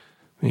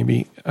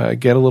maybe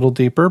get a little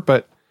deeper.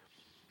 But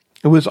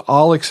it was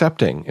all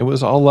accepting. It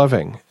was all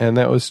loving, and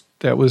that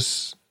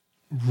was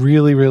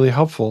really, really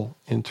helpful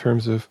in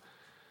terms of,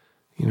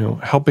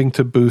 helping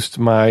to boost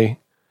my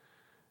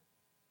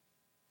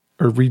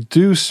or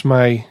reduce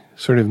my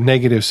sort of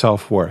negative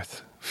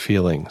self-worth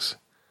feelings,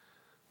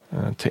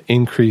 to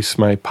increase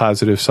my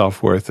positive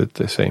self-worth at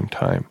the same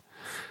time.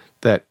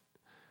 That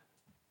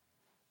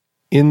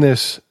in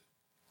this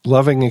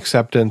loving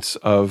acceptance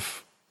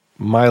of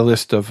my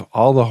list of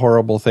all the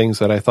horrible things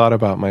that I thought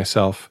about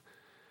myself,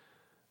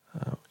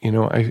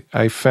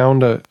 I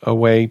found a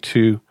way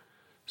to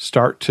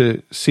start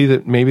to see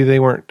that maybe they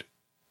weren't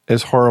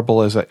as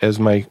horrible as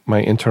my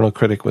internal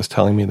critic was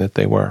telling me that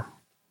they were.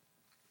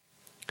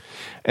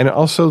 And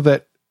also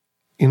that,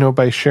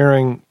 by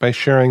sharing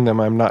them,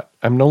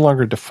 I'm no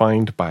longer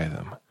defined by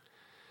them.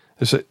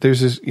 There's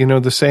this,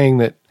 the saying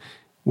that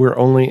we're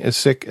only as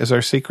sick as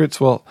our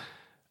secrets. Well,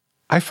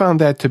 I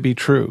found that to be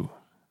true.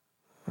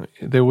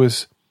 There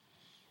was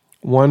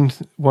one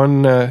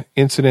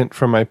incident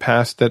from my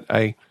past that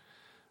I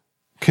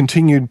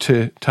continued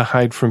to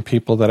hide from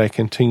people,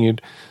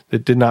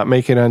 that did not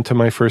make it onto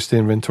my first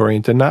inventory,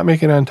 and did not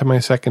make it onto my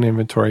second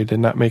inventory, did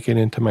not make it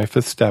into my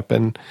fifth step.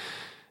 And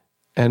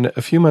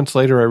a few months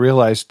later, I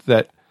realized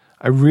that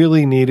I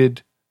really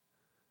needed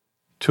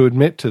to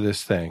admit to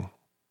this thing.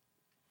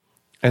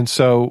 And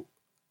so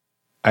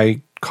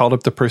I called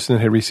up the person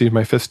that had received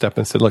my fifth step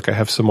and said, "Look, I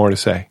have some more to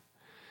say."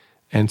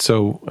 And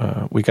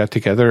so we got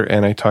together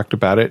and I talked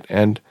about it.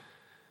 And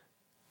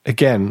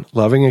again,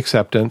 loving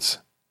acceptance.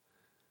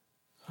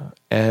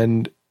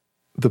 And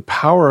the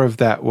power of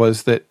that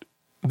was that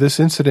this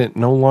incident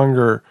no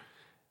longer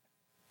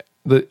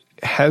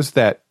has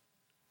that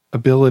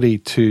ability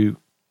to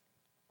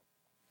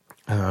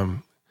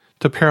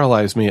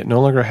paralyze me. It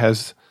no longer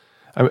has.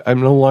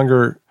 I'm no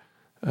longer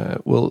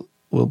will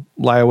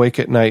lie awake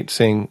at night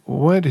saying,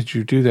 "Why did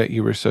you do that?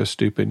 You were so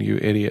stupid, you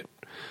idiot."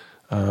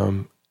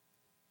 I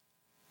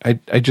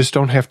just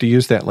don't have to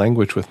use that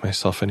language with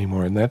myself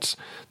anymore, and that's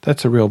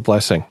a real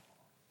blessing.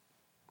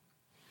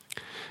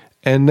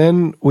 And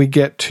then we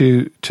get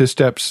to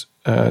steps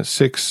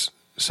 6,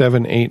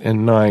 7, 8,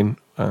 and 9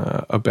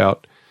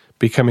 about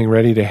becoming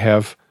ready to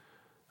have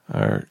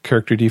our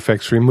character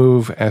defects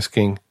removed,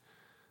 asking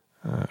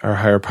our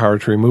higher power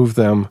to remove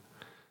them,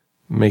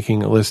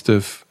 making a list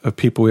of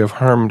people we have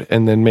harmed,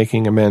 and then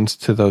making amends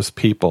to those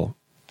people.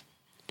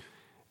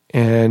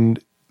 And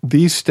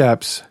these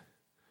steps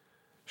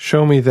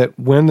show me that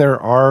when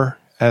there are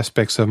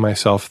aspects of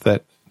myself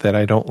that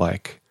I don't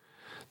like,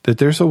 that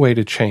there's a way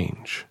to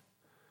change.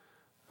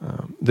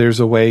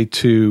 There's a way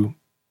to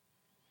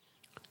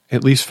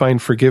at least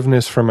find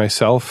forgiveness for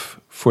myself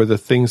for the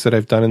things that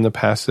I've done in the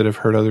past that have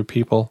hurt other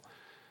people.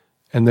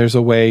 And there's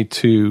a way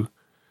to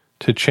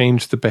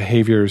change the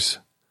behaviors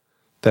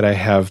that I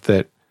have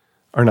that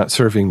are not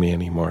serving me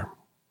anymore.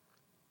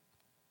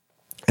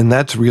 And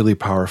that's really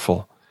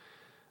powerful.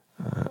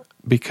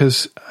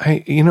 Because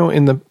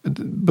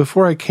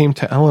before I came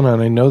to Al-Anon,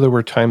 I know there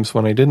were times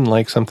when I didn't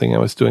like something I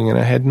was doing and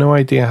I had no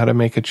idea how to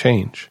make a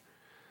change.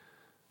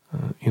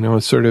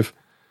 It's sort of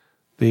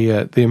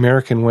the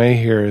American way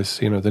here is,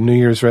 the New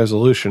Year's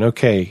resolution.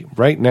 Okay,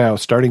 right now,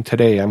 starting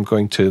today, I'm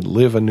going to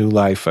live a new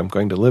life. I'm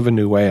going to live a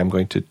new way. I'm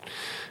going to,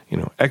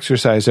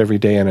 exercise every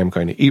day, and I'm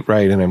going to eat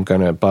right, and I'm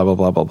going to blah, blah,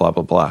 blah, blah, blah,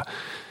 blah, blah.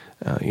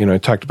 I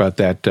talked about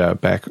that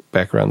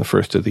back around the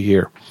first of the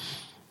year.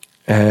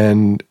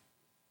 And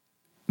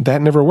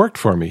that never worked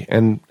for me.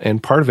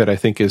 And part of it, I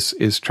think,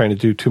 is trying to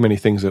do too many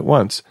things at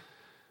once.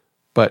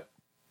 But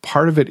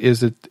part of it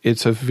is that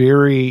it's a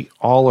very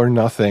all or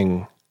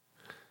nothing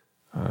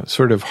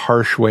sort of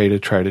harsh way to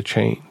try to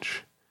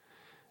change.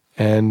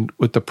 And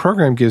what the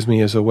program gives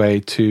me is a way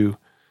to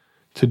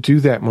do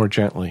that more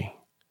gently,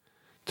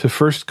 to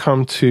first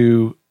come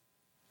to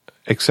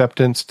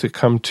acceptance, to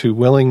come to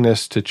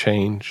willingness to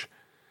change,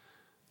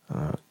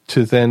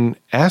 to then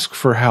ask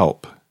for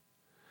help,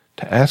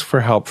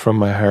 from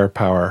my higher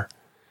power,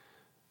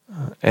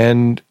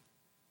 and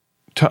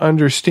to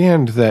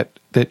understand that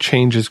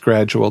change is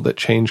gradual, that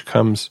change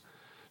comes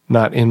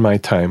not in my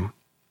time,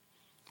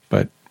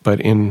 but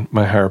in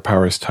my higher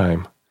power's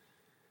time.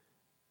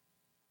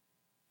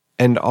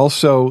 And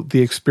also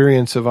the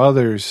experience of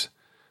others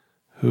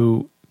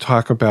who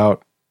talk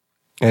about,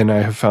 and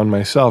I have found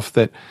myself,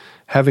 that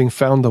having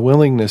found the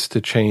willingness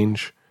to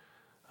change,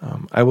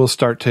 I will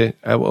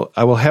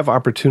have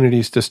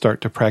opportunities to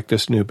start to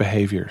practice new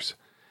behaviors.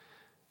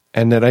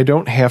 And that I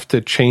don't have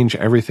to change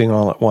everything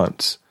all at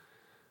once.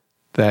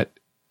 That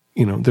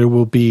there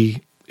will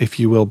be, if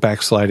you will,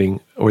 backsliding,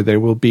 or there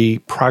will be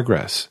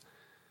progress.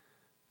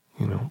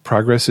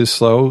 Progress is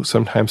slow,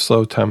 sometimes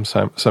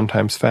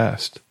sometimes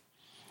fast.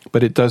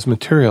 But it does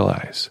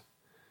materialize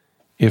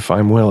if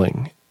I'm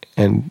willing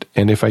and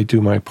if I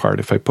do my part,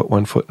 if I put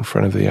one foot in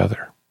front of the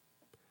other.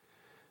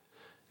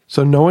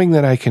 So knowing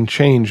that I can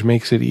change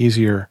makes it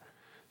easier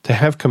to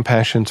have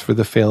compassion for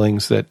the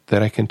failings that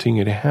I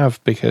continue to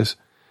have, because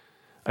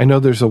I know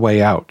there's a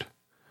way out.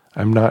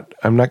 I'm not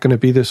going to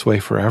be this way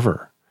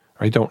forever.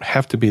 I don't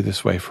have to be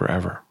this way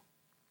forever.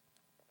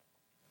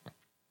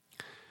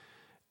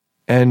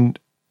 And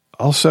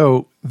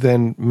also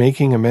then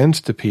making amends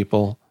to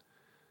people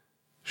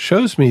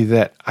shows me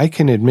that I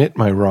can admit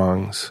my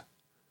wrongs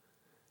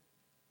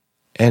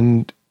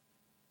and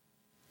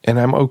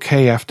I'm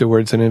okay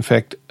afterwards. And in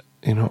fact,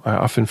 I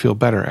often feel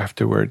better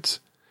afterwards.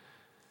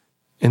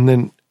 And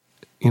then,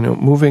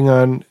 moving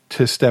on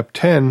to step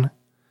 10,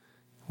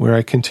 where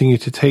I continue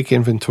to take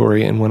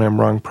inventory, and when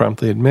I'm wrong,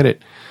 promptly admit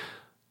it,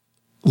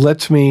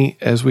 lets me,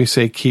 as we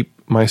say, keep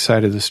my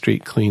side of the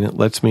street clean. It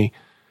lets me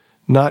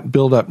not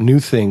build up new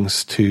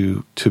things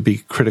to be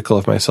critical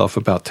of myself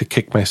about, to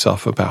kick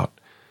myself about,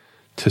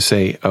 to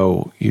say,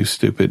 oh, you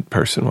stupid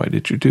person, why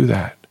did you do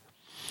that?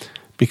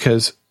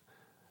 Because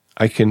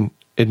I can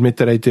admit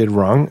that I did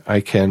wrong. I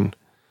can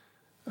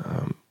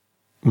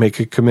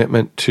make a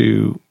commitment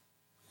to,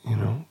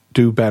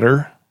 do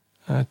better,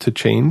 to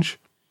change,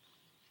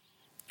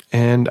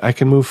 and I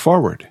can move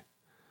forward.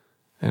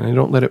 And I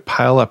don't let it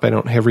pile up. I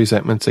don't have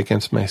resentments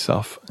against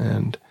myself,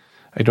 and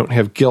I don't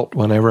have guilt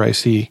whenever I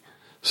see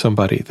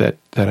somebody that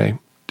I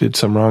did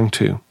some wrong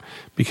to,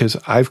 because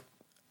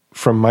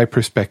from my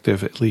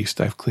perspective at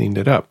least, I've cleaned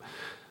it up.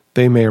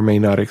 They may or may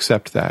not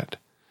accept that,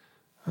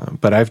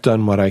 but I've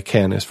done what I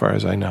can as far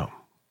as I know.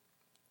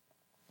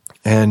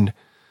 And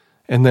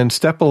then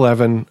step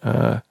 11,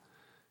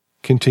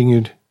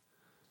 continued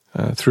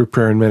through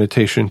prayer and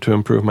meditation to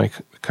improve my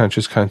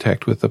conscious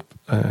contact with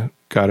the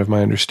God of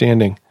my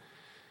understanding,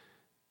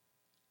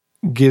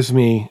 gives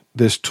me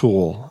this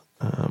tool.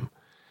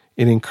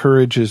 It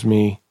encourages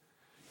me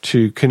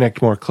to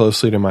connect more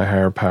closely to my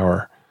higher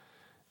power.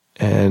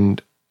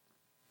 And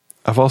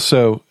I've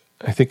also,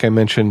 I think I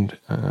mentioned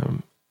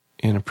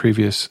in a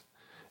previous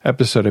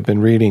episode, I've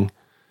been reading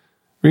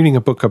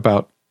a book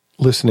about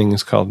listening.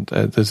 It's called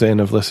The Zen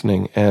of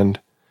Listening. And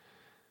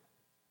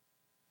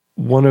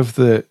one of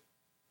the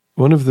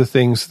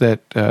things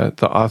that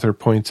the author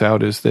points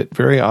out is that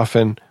very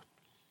often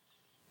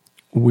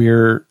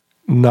we're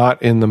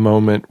not in the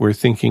moment. We're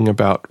thinking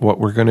about what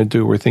we're going to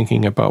do. We're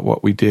thinking about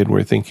what we did.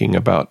 We're thinking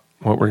about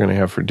what we're going to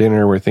have for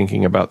dinner. We're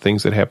thinking about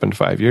things that happened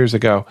 5 years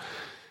ago.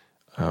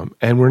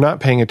 And we're not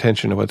paying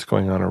attention to what's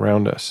going on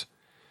around us.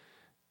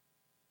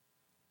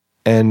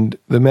 And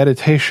the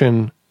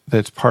meditation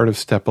that's part of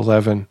step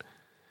 11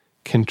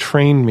 can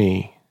train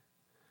me,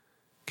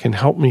 can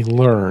help me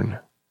learn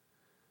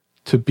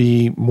to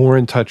be more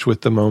in touch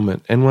with the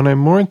moment. And when I'm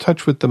more in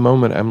touch with the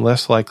moment, I'm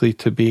less likely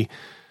to be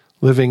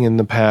living in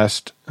the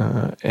past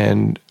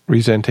and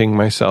resenting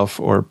myself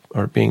or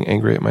being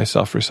angry at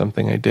myself for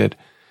something I did.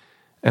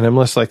 And I'm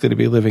less likely to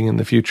be living in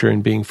the future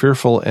and being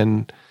fearful,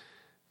 and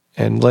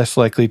less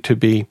likely to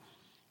be,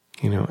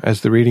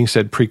 as the reading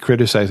said,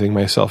 pre-criticizing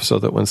myself so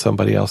that when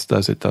somebody else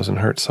does, it doesn't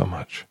hurt so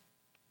much.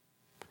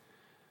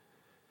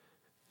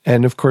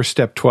 And of course,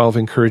 step 12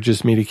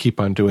 encourages me to keep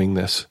on doing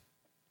this.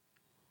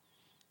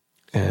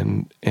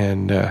 And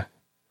the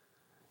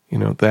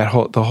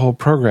whole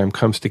program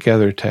comes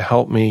together to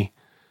help me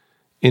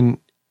in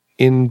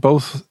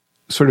both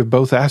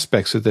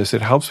aspects of this.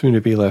 It helps me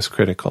to be less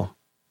critical,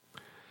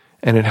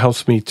 and it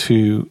helps me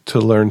to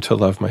learn to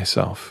love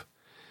myself.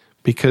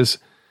 Because,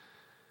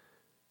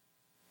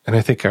 and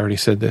I think I already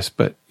said this,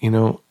 but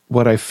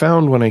what I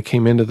found when I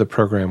came into the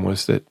program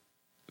was that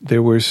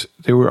there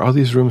were all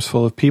these rooms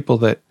full of people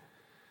that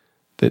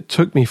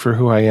took me for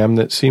who I am,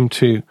 that seemed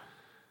to,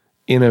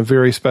 in a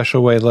very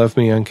special way, love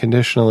me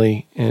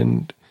unconditionally,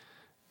 and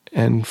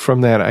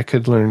from that I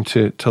could learn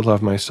to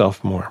love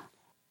myself more.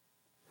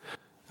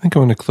 I think I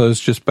want to close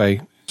just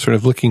by sort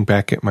of looking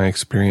back at my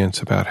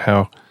experience about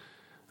how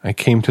I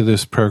came to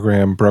this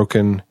program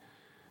broken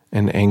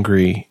and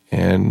angry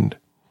and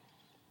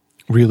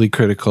really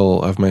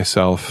critical of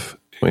myself,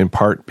 in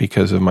part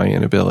because of my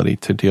inability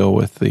to deal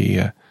with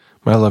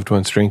my loved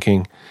ones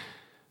drinking,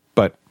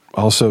 but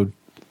also,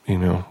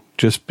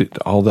 just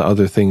all the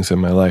other things in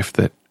my life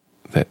that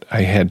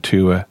I had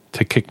to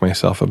kick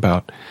myself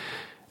about.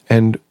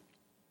 And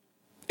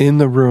in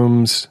the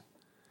rooms,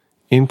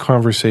 in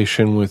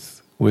conversation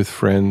with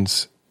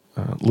friends,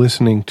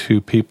 listening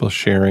to people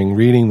sharing,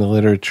 reading the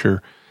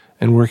literature,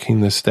 and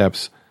working the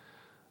steps,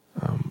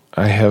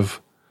 I have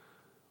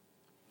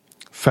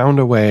found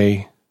a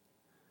way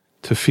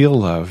to feel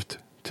loved,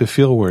 to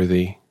feel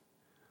worthy,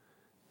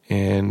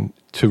 and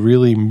to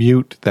really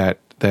mute that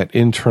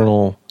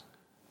internal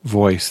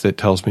voice that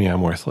tells me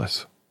I'm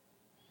worthless.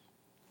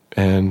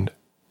 And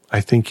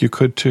I think you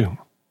could too.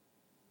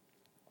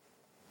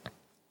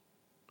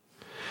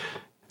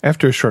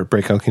 After a short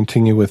break, I'll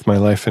continue with my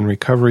Life in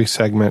Recovery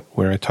segment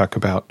where I talk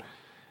about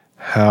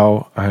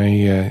how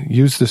I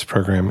use this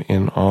program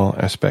in all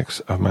aspects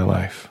of my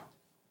life.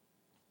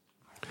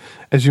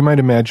 As you might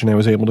imagine, I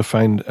was able to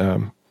find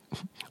a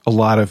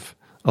lot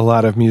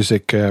of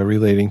music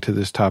relating to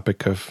this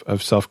topic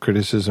of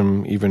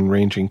self-criticism, even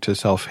ranging to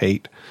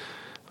self-hate,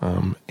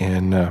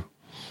 and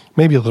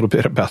maybe a little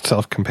bit about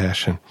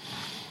self-compassion.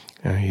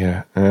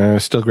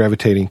 Still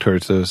gravitating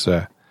towards those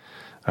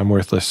I'm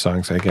worthless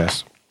songs, I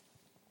guess.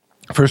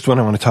 First one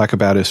I want to talk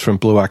about is from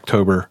Blue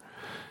October,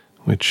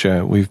 which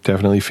we've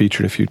definitely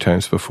featured a few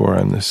times before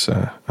on this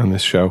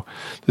show.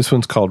 This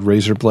one's called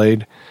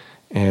Razorblade,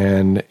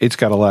 and it's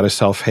got a lot of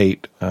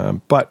self-hate,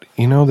 but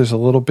there's a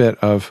little bit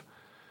of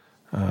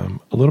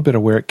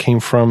where it came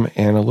from,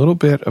 and a little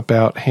bit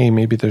about, hey,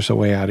 maybe there's a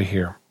way out of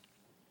here.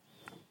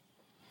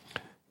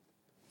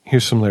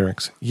 Here's some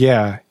lyrics.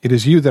 Yeah, it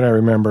is you that I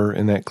remember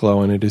in that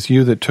glow, and it is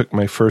you that took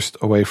my first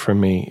away from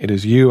me. It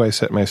is you I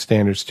set my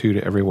standards to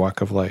every walk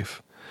of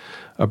life.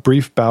 A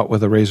brief bout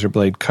with a razor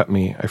blade cut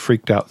me. I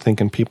freaked out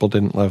thinking people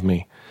didn't love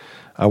me.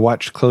 I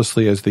watched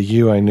closely as the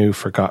you I knew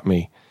forgot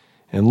me.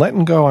 And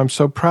letting go, I'm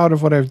so proud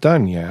of what I've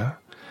done, yeah.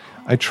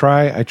 I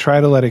try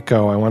to let it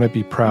go. I want to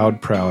be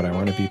proud. I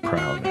want to be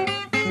proud.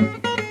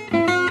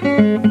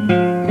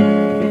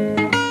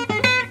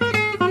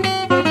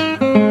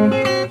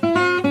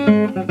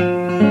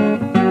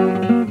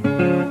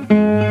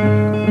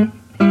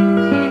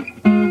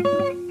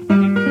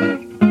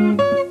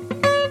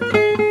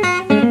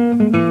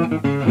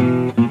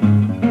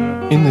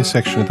 In this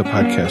section of the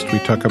podcast, we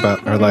talk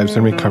about our lives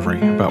in recovery,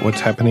 about what's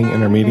happening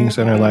in our meetings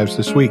and our lives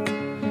this week.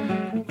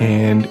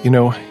 And,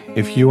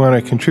 if you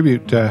want to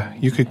contribute,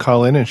 you could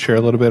call in and share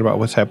a little bit about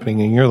what's happening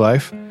in your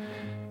life,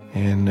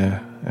 and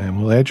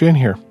we'll add you in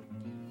here.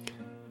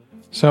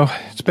 So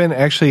it's been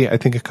actually, I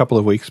think, a couple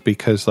of weeks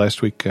because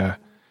last week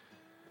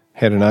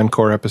had an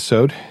encore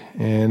episode,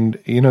 and,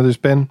 there's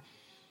been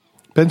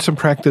some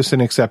practice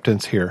and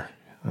acceptance here.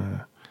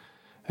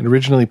 I'd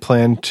originally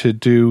planned to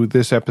do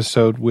this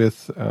episode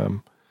with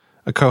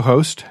a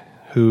co-host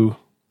who,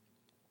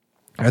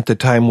 at the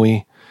time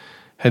we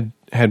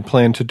had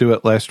planned to do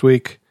it last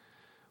week,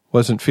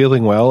 wasn't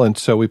feeling well, and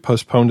so we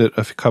postponed it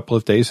a couple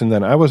of days, and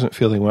then I wasn't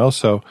feeling well,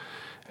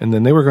 and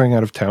then they were going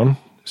out of town,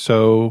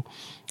 so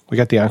we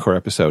got the encore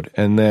episode.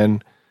 And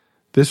then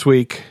this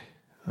week,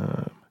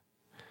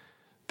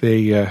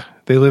 they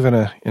live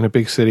in a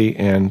big city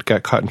and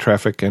got caught in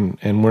traffic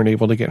and weren't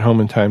able to get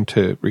home in time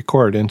to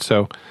record, and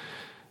so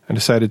I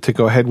decided to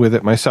go ahead with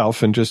it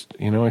myself and just,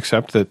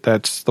 accept that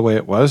that's the way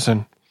it was,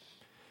 and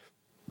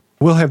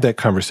we'll have that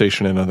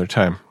conversation another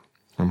time,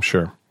 I'm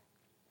sure.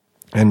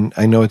 And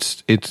I know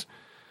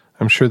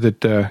I'm sure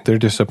that they're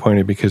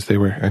disappointed because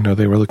I know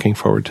they were looking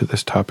forward to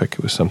this topic.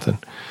 It was something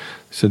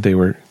said they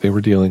were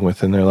dealing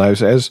with in their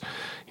lives, as,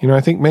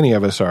 I think many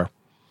of us are.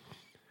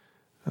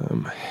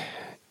 I've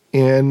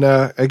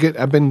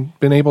been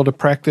able to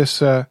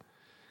practice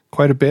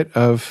quite a bit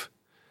of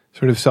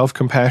sort of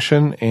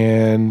self-compassion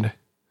and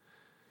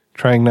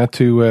trying not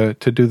to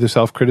do the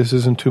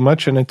self-criticism too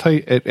much. And I tell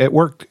you, it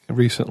worked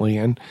recently.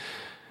 And,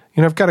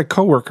 I've got a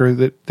coworker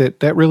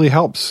that really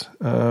helps.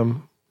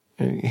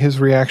 His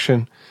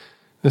reaction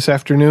this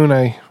afternoon,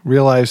 I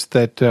realized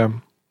that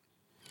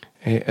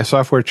a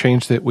software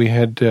change that we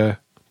had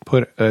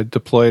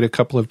deployed a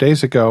couple of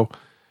days ago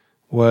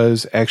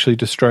was actually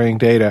destroying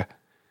data.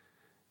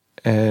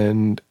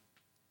 And,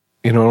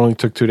 it only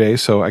took 2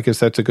 days, so I guess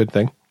that's a good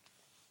thing.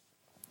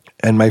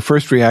 And my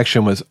first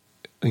reaction was,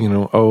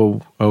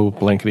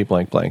 blankety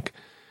blank blank.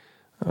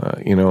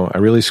 I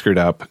really screwed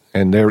up.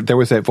 And there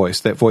was that voice.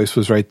 That voice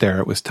was right there.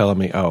 It was telling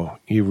me, oh,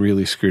 you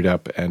really screwed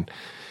up. And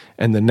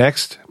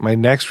my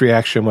next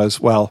reaction was,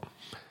 well,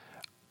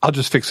 I'll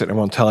just fix it and I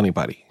won't tell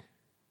anybody.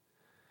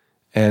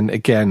 And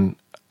again,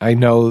 I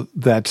know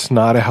that's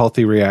not a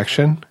healthy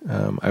reaction.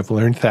 I've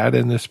learned that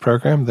in this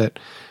program,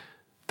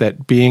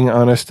 that being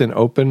honest and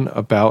open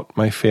about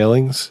my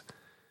failings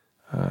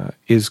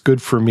is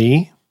good for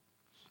me.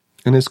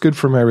 And it's good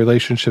for my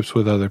relationships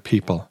with other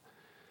people.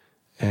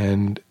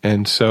 And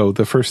so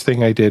the first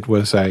thing I did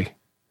was what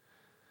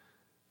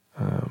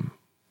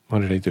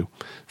did I do?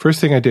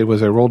 First thing I did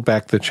was I rolled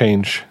back the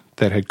change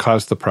that had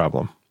caused the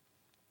problem.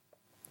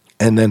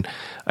 And then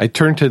I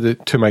turned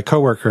to my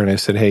coworker and I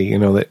said, hey,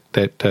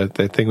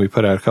 that thing we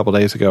put out a couple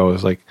days ago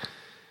was like,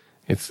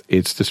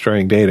 it's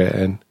destroying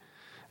data.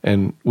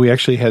 And we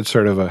actually had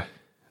sort of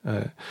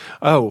I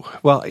know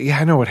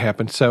what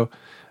happened. So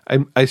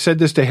I said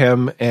this to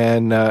him,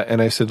 and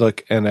I said,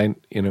 look, and I'm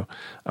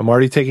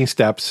already taking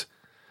steps,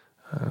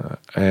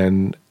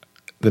 and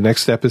the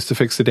next step is to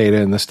fix the data,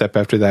 and the step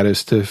after that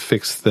is to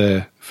fix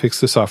the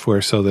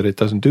software so that it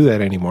doesn't do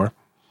that anymore.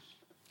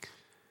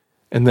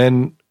 And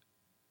then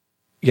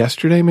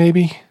yesterday,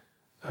 maybe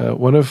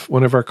one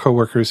of our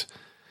coworkers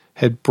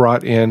had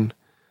brought in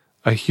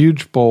a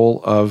huge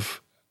bowl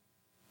of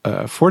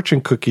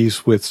fortune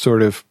cookies with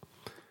sort of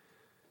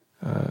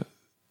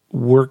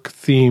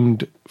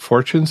work-themed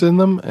fortunes in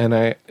them,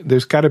 and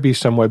there's got to be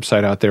some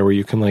website out there where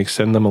you can like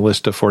send them a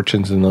list of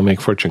fortunes and they'll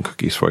make fortune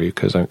cookies for you,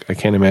 because I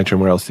can't imagine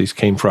where else these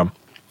came from.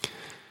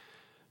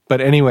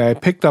 But anyway, I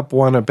picked up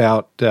one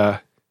about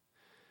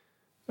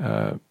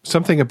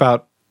something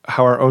about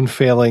how our own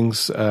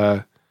failings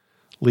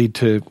lead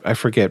to, I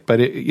forget, but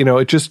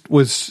it just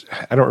was,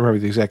 I don't remember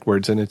the exact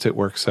words, and it's at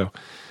work, so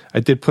I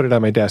did put it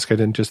on my desk. I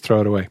didn't just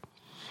throw it away.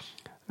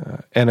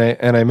 And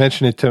I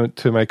mentioned it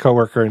to my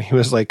coworker, and he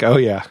was like, "Oh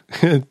yeah,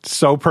 it's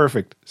so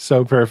perfect,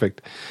 so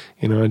perfect."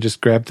 I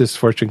just grabbed this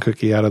fortune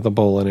cookie out of the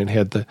bowl, and it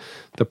had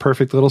the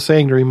perfect little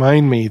saying to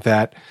remind me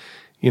that,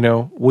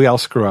 we all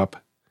screw up,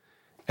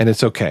 and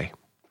it's okay.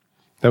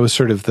 That was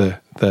sort of the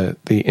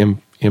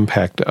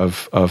impact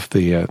of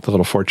the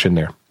little fortune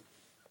there.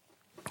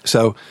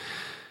 So,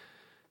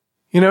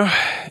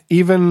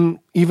 even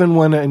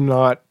when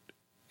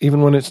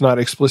it's not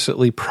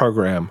explicitly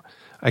programmed,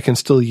 I can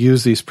still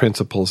use these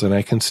principles, and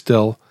I can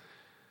still,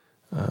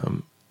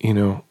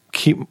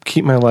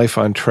 keep my life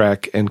on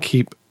track and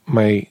keep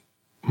my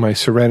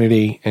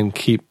serenity and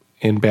keep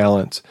in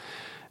balance.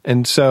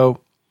 And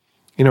so,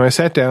 I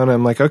sat down.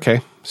 I'm like,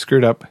 okay,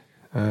 screwed up.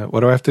 What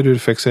do I have to do to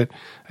fix it?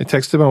 I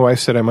texted my wife,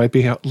 said I might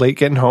be late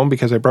getting home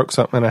because I broke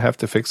something and I have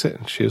to fix it.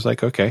 And she was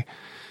like, okay.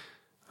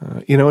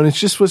 And it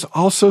just was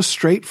all so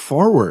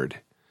straightforward.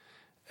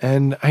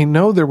 And I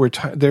know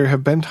there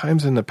have been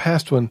times in the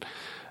past when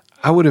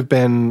I would have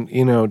been,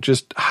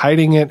 just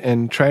hiding it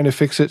and trying to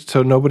fix it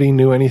so nobody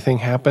knew anything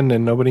happened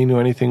and nobody knew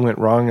anything went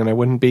wrong, and I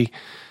wouldn't be,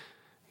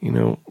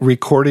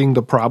 recording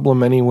the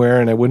problem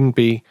anywhere, and I wouldn't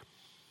be,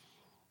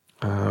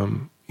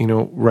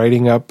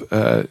 writing up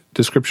a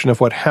description of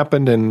what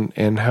happened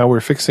and how we're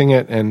fixing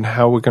it and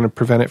how we're going to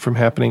prevent it from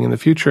happening in the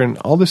future. And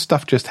all this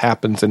stuff just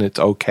happens, and it's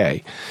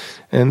okay.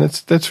 And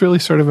that's really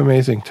sort of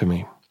amazing to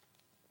me.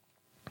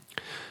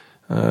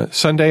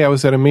 Sunday, I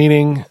was at a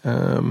meeting.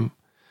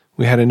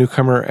 We had a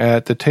newcomer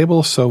at the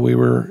table, so we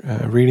were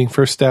reading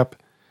First Step.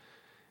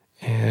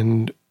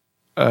 And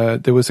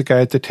there was a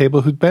guy at the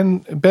table who'd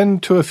been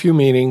to a few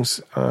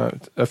meetings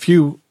at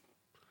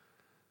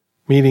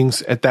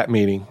that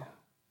meeting.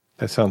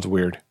 That sounds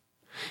weird.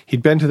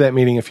 He'd been to that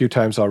meeting a few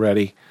times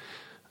already.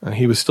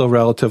 He was still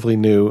relatively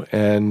new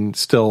and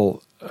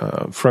still,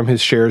 from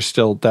his shares,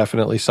 still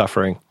definitely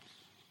suffering.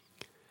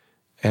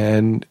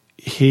 And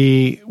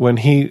when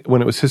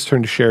it was his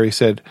turn to share, he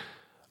said,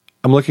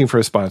 "I'm looking for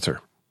a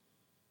sponsor."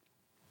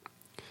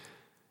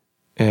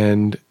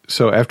 And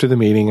so after the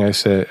meeting, I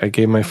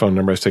gave my phone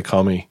number. I said,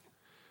 "Call me."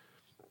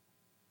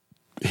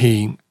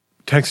 He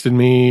texted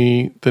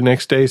me the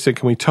next day, said,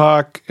 "Can we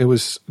talk?" It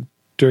was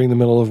during the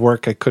middle of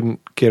work. I couldn't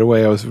get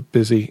away. I was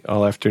busy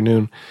all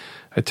afternoon.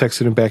 I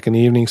texted him back in the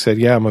evening, said,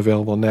 "Yeah, I'm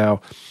available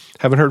now."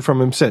 Haven't heard from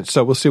him since,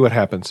 so we'll see what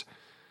happens.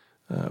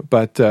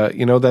 But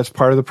that's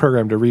part of the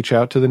program, to reach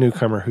out to the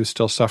newcomer who's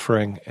still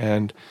suffering.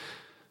 And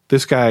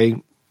this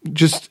guy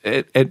just,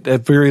 at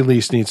very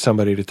least, needs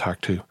somebody to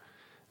talk to.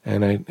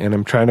 And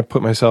I'm trying to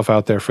put myself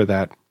out there for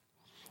that.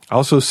 I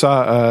also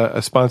saw a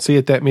sponsee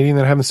at that meeting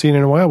that I haven't seen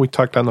in a while. We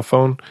talked on the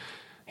phone.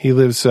 He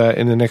lives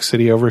in the next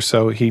city over,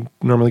 so he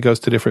normally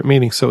goes to different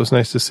meetings. So it was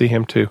nice to see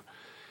him too.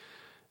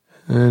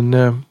 And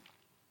I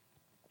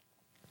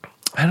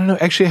don't know.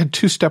 Actually, I had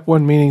 2 Step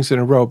 1 meetings in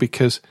a row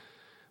because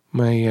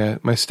my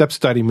step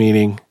study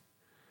meeting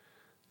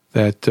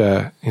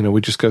that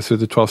we just go through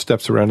the 12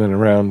 steps around and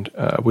around.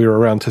 We were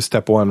around to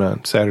Step 1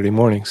 on Saturday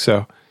morning,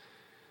 so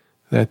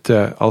that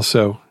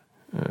also.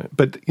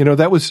 But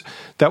that was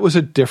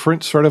a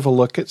different sort of a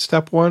look at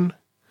Step 1,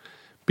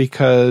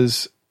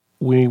 because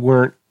we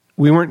weren't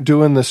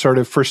doing the sort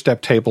of first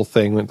step table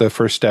thing, the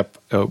first step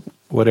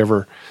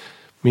whatever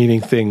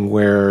meeting thing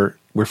where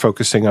we're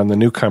focusing on the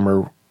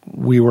newcomer.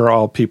 We were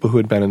all people who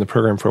had been in the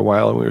program for a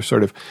while, and we were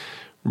sort of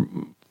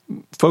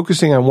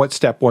focusing on what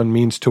Step 1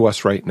 means to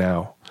us right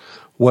now.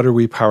 What are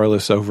we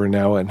powerless over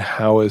now, and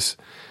how is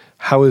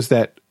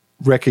that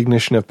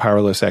recognition of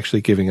powerless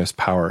actually giving us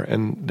power?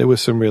 And there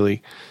was some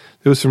really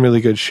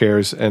good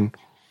shares, and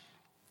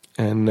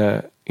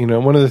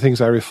one of the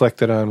things I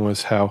reflected on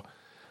was how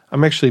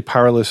I'm actually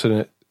powerless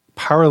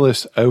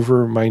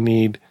over my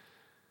need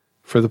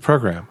for the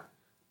program.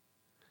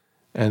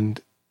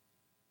 And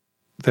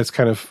that's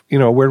kind of,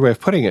 a weird way of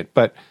putting it,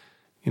 but,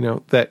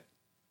 that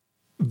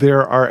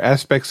there are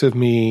aspects of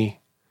me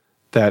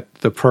that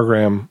the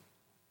program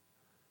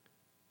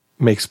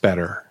makes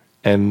better.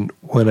 And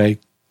when I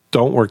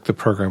don't work the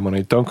program, when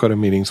I don't go to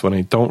meetings, when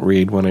I don't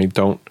read, when I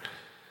don't,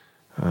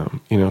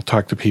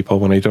 talk to people,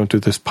 when I don't do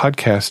this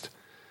podcast,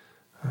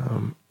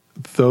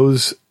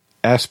 those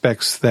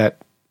aspects that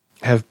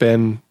have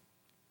been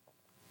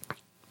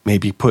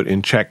maybe put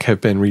in check,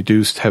 have been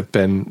reduced, have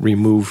been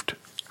removed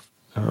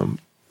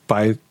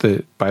by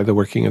the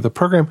working of the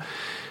program,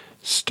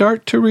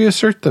 start to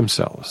reassert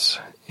themselves,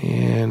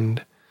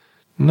 and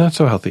not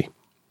so healthy.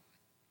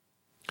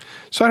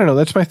 So I don't know.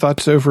 That's my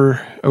thoughts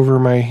over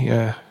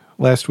my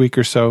last week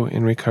or so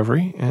in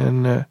recovery,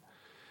 and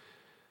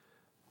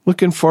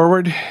looking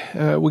forward.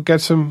 We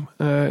got some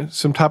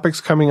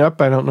topics coming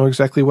up. I don't know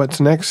exactly what's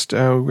next. We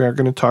are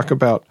going to talk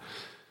about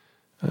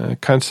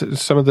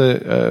some of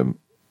the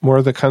more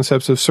of the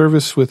concepts of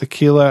service with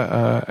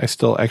Aquila. I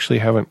still actually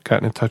haven't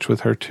gotten in touch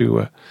with her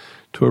to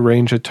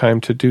arrange a time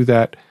to do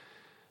that.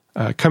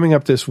 Coming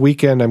up this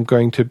weekend, I'm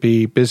going to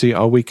be busy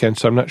all weekend,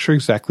 so I'm not sure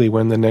exactly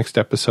when the next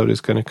episode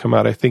is going to come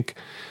out. I think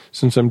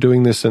since I'm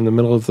doing this in the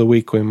middle of the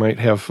week, we might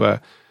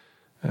have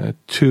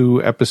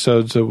 2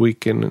 episodes a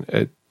week and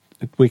a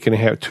week and a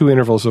half, 2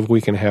 intervals of a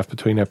week and a half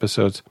between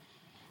episodes.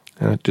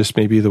 Just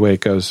may be the way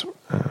it goes,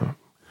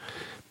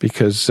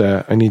 because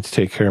I need to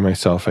take care of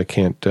myself. I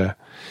can't.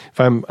 If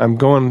I'm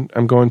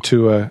going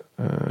to a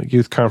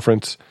youth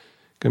conference,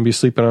 going to be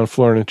sleeping on the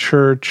floor in a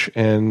church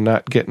and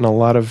not getting a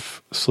lot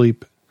of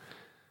sleep.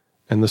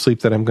 And the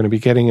sleep that I'm going to be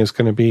getting is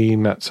going to be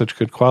not such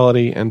good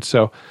quality. And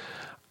so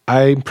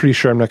I'm pretty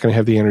sure I'm not going to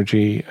have the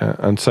energy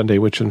on Sunday,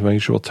 which is my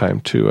usual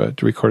time, to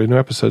record a new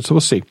episode. So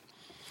we'll see.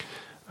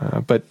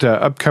 But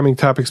upcoming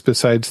topics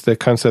besides the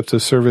concepts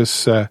of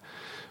service,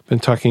 been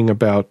talking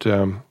about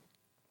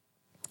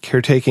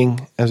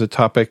caretaking as a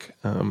topic.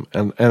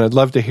 And I'd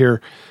love to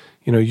hear,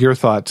 your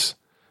thoughts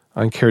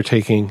on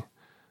caretaking,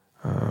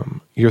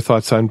 your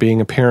thoughts on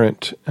being a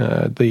parent,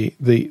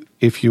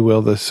 if you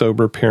will, the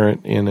sober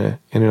parent in an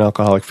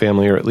alcoholic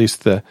family, or at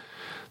least the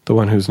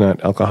one who's not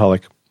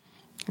alcoholic,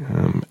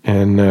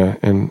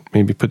 and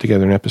maybe put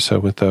together an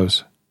episode with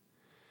those.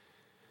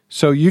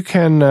 So you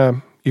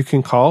can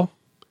call.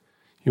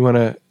 You want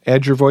to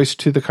add your voice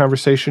to the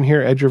conversation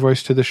here, add your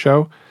voice to the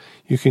show.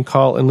 You can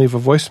call and leave a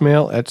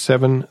voicemail at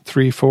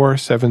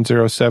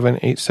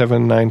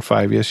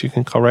 734-707-8795. Yes, you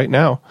can call right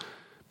now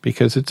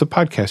because it's a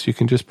podcast. You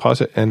can just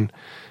pause it, and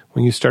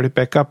when you start it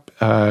back up,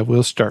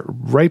 we'll start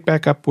right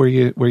back up where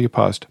you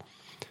paused.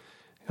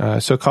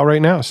 So call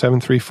right now,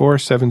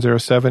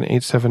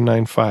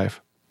 734-707-8795.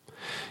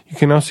 You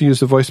can also use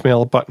the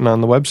voicemail button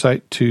on the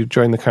website to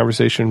join the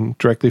conversation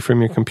directly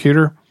from your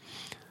computer.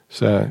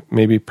 It's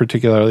maybe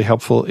particularly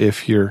helpful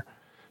if you're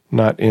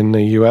not in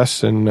the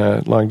U.S. and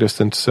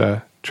long-distance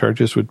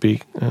charges would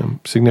be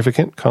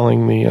significant,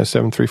 calling the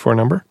 734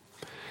 number.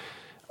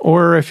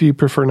 Or if you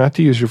prefer not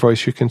to use your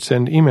voice, you can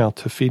send email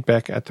to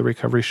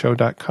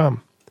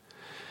feedback@therecoveryshow.com.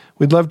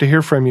 We'd love to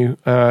hear from you.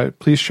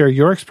 Please share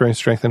your experience,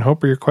 strength, and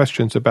hope, or your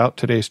questions about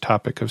today's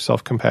topic of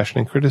self-compassion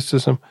and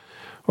criticism,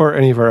 or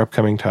any of our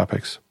upcoming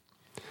topics.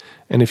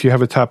 And if you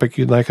have a topic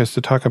you'd like us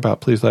to talk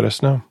about, please let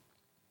us know.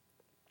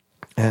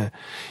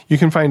 You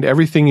can find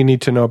everything you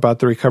need to know about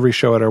The Recovery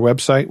Show at our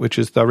website, which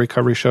is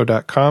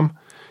therecoveryshow.com.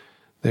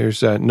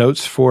 There's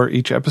notes for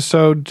each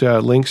episode,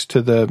 links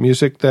to the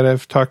music that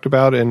I've talked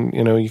about, and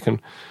you can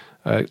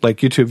like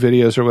YouTube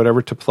videos or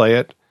whatever to play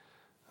it.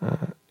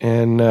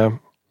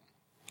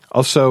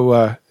 Also,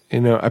 I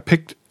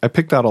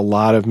picked out a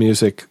lot of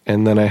music,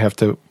 and then I have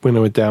to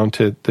winnow it down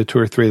to the 2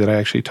 or 3 that I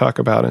actually talk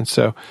about. And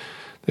so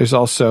there's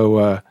also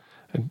I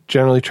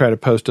generally try to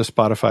post a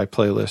Spotify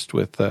playlist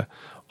with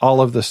all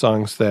of the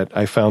songs that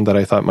I found that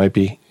I thought might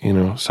be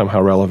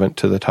somehow relevant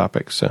to the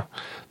topic. So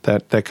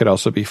that could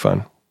also be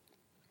fun.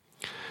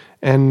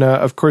 And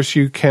of course,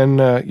 you can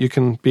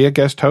be a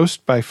guest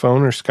host by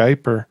phone or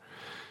Skype or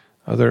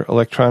other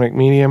electronic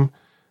medium.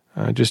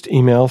 Just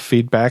email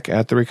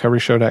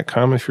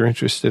feedback@therecoveryshow.com if you're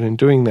interested in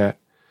doing that,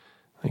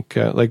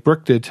 like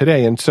Brooke did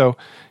today. And so,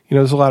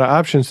 there's a lot of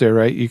options there,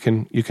 right? You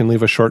can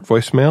leave a short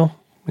voicemail,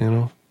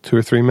 2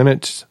 or 3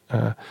 minutes.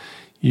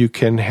 You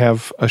can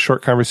have a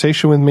short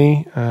conversation with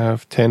me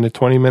of 10 to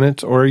 20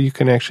 minutes, or you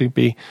can actually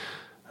be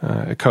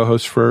a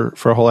co-host for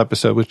a whole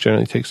episode, which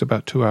generally takes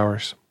about 2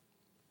 hours.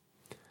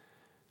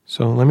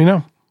 So let me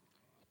know.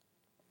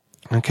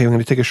 Okay, we're going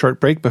to take a short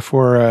break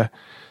before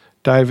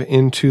dive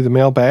into the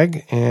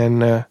mailbag.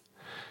 And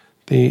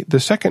the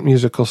second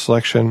musical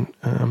selection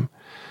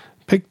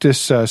picked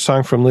this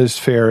song from Liz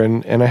Phair,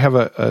 and I have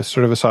a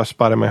sort of a soft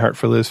spot in my heart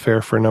for Liz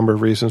Phair for a number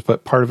of reasons,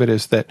 but part of it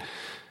is that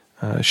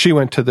she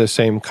went to the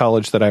same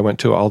college that I went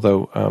to,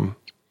 although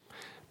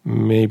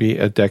maybe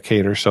a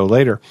decade or so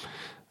later.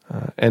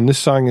 And this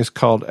song is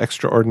called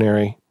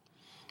Extraordinary.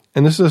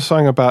 And this is a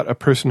song about a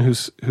person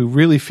who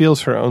really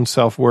feels her own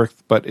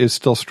self-worth, but is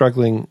still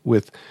struggling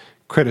with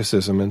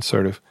criticism and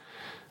sort of,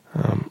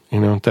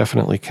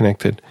 definitely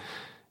connected.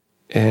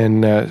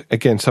 And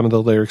again, some of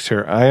the lyrics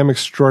here. I am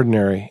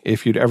extraordinary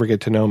if you'd ever get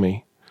to know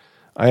me.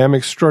 I am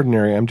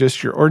extraordinary. I'm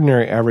just your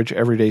ordinary, average,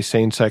 everyday,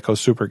 sane, psycho,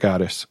 super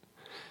goddess.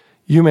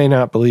 You may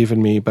not believe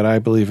in me, but I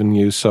believe in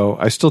you, so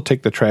I still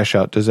take the trash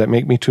out. Does that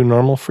make me too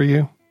normal for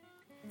you?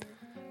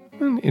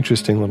 An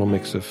interesting little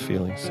mix of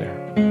feelings there.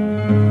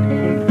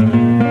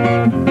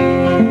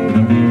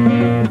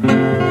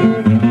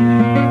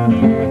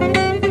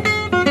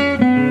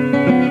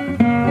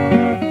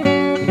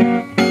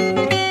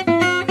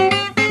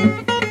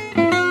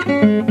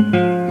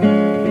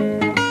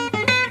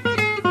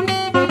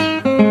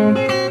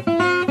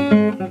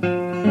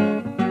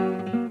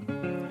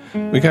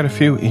 We got a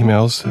few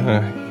emails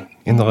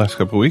in the last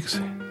couple of weeks.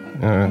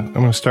 I'm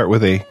going to start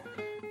with a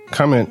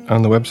comment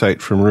on the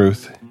website from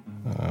Ruth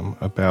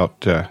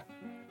about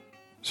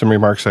some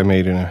remarks I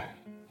made in a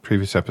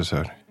previous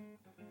episode.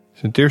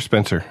 So, Dear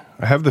Spencer,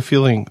 I have the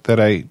feeling that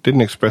I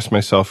didn't express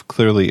myself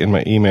clearly in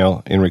my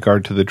email in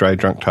regard to the dry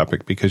drunk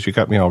topic because you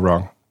got me all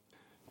wrong.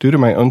 Due to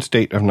my own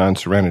state of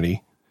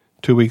non-serenity,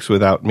 2 weeks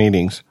without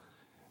meetings,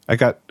 I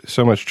got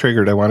so much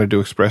triggered I wanted to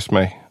express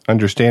my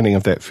understanding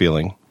of that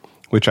feeling,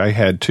 which I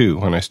had too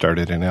when I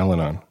started in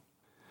Al-Anon.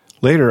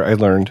 Later, I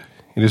learned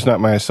it is not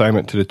my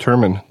assignment to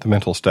determine the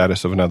mental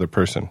status of another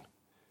person.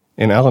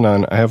 In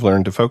Al-Anon, I have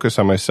learned to focus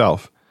on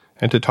myself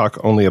and to talk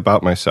only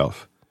about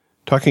myself.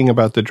 Talking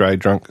about the dry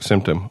drunk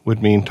symptom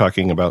would mean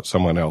talking about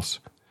someone else.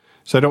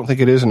 So I don't think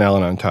it is an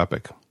Al-Anon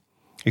topic,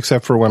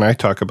 except for when I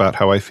talk about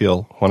how I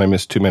feel when I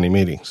miss too many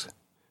meetings.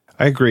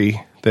 I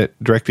agree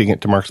that directing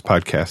it to Mark's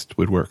podcast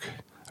would work.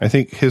 I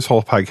think his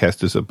whole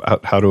podcast is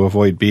about how to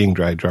avoid being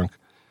dry drunk,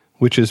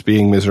 which is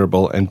being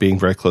miserable and being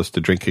very close to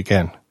drink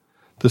again.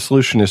 The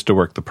solution is to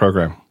work the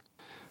program.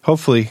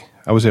 Hopefully,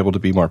 I was able to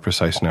be more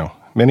precise now.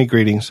 Many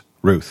greetings,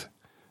 Ruth.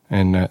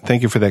 And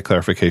thank you for that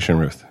clarification,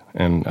 Ruth.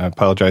 And I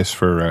apologize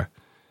for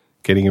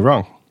getting you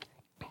wrong.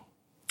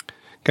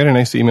 Got a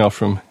nice email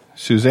from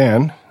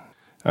Suzanne.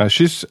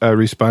 She's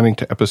responding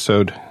to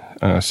episode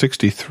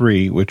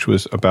 63, which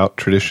was about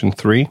Tradition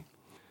 3,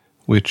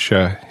 which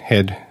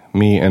had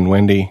me and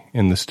Wendy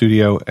in the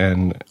studio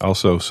and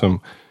also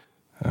some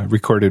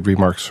recorded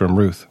remarks from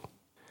Ruth.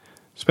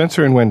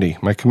 Spencer and Wendy,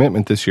 my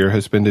commitment this year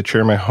has been to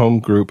chair my home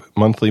group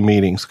monthly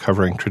meetings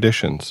covering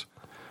traditions.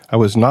 I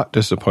was not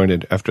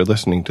disappointed after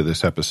listening to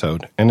this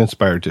episode and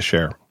inspired to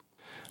share.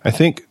 I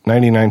think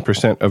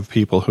 99% of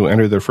people who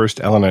enter their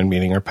first Al-Anon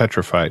meeting are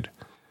petrified.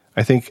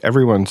 I think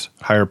everyone's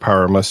higher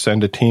power must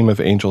send a team of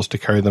angels to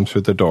carry them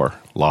through the door.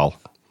 Lol.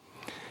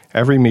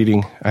 Every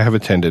meeting I have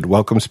attended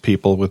welcomes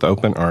people with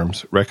open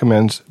arms,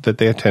 recommends that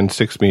they attend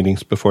 6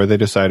 meetings before they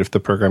decide if the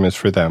program is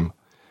for them,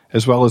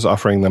 as well as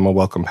offering them a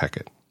welcome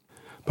packet.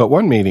 But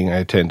one meeting I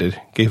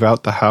attended gave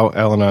out the How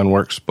Al-Anon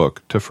Works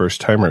book to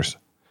first-timers.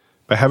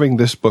 By having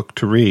this book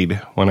to read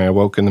when I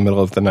awoke in the middle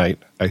of the night,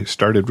 I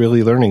started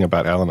really learning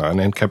about Al-Anon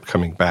and kept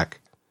coming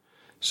back.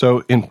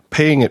 So in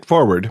paying it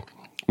forward,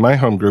 my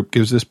home group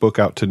gives this book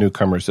out to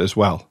newcomers as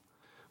well.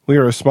 We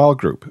are a small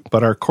group,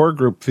 but our core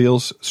group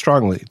feels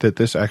strongly that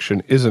this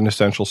action is an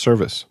essential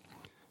service.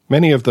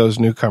 Many of those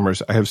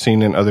newcomers I have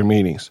seen in other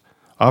meetings.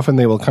 Often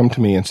they will come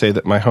to me and say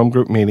that my home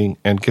group meeting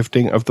and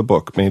gifting of the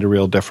book made a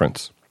real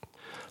difference.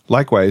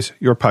 Likewise,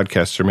 your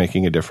podcasts are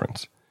making a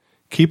difference.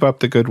 Keep up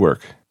the good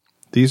work.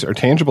 These are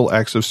tangible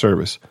acts of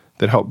service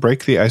that help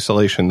break the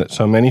isolation that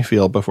so many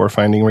feel before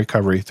finding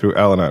recovery through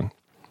Al-Anon.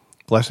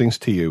 Blessings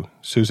to you,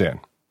 Suzanne.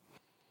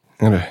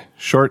 And a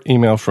short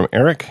email from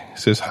Eric. He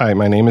says, Hi,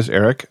 my name is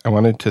Eric. I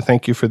wanted to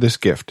thank you for this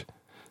gift.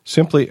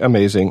 Simply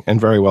amazing and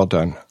very well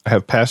done. I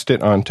have passed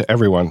it on to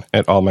everyone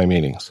at all my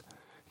meetings.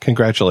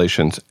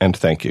 Congratulations and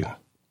thank you.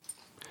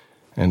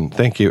 And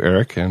thank you,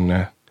 Eric.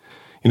 And,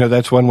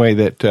 that's one way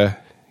that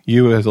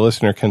you as a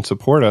listener can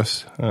support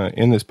us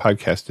in this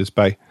podcast is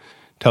by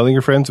telling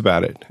your friends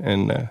about it.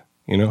 And,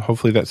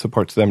 hopefully that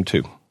supports them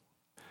too.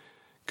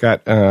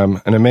 Got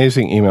an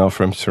amazing email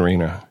from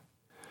Serena.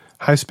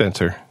 Hi,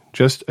 Spencer.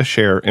 Just a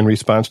share in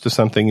response to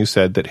something you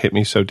said that hit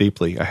me so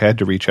deeply, I had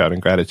to reach out in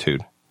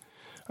gratitude.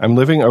 I'm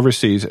living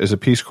overseas as a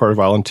Peace Corps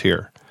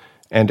volunteer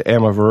and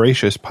am a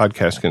voracious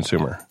podcast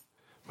consumer.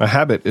 My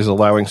habit is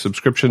allowing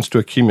subscriptions to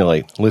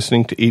accumulate,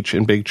 listening to each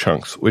in big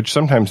chunks, which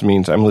sometimes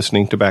means I'm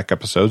listening to back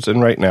episodes,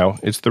 and right now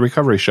it's The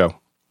Recovery Show.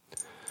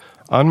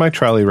 On my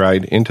trolley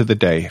ride into the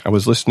day, I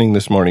was listening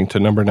this morning to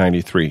number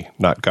 93,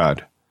 Not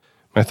God.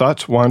 My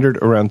thoughts wandered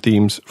around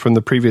themes from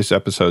the previous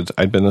episodes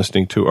I'd been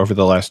listening to over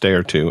the last day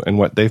or two and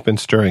what they've been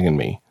stirring in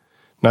me,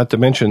 not to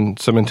mention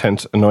some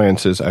intense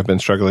annoyances I've been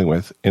struggling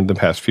with in the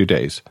past few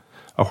days,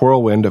 a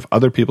whirlwind of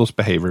other people's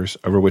behaviors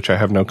over which I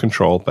have no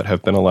control but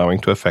have been allowing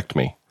to affect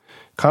me,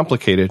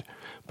 complicated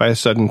by a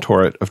sudden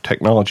torrent of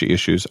technology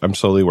issues I'm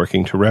slowly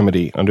working to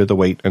remedy under the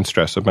weight and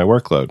stress of my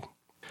workload.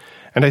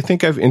 And I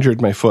think I've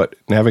injured my foot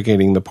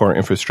navigating the poor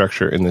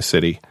infrastructure in the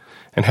city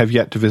and have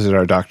yet to visit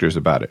our doctors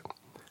about it.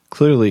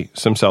 Clearly,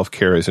 some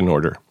self-care is in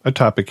order, a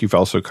topic you've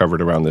also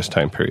covered around this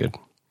time period.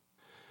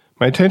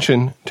 My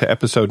attention to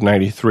episode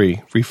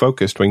 93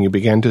 refocused when you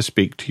began to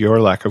speak to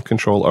your lack of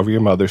control over your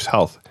mother's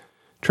health,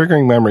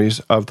 triggering memories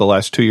of the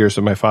last 2 years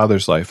of my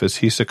father's life as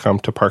he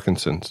succumbed to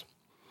Parkinson's.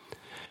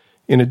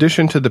 In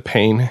addition to the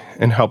pain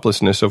and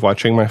helplessness of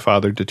watching my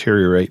father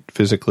deteriorate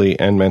physically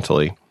and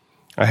mentally,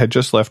 I had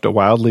just left a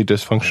wildly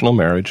dysfunctional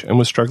marriage and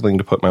was struggling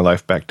to put my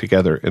life back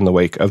together in the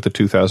wake of the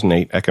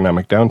 2008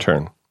 economic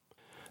downturn.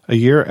 A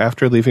year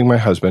after leaving my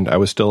husband, I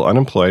was still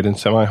unemployed and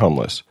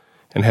semi-homeless,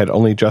 and had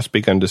only just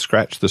begun to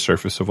scratch the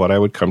surface of what I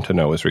would come to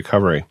know as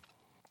recovery.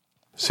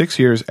 6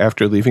 years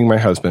after leaving my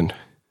husband,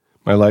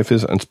 my life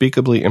is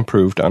unspeakably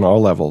improved on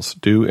all levels,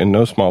 due in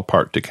no small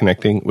part to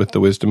connecting with the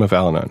wisdom of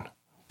Al-Anon.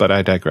 But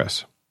I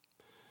digress.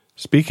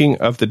 Speaking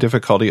of the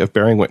difficulty of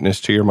bearing witness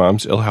to your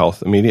mom's ill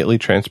health immediately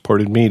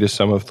transported me to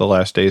some of the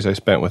last days I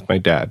spent with my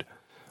dad,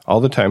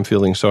 all the time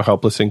feeling so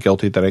helpless and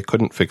guilty that I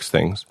couldn't fix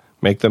things,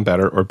 make them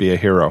better, or be a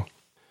hero.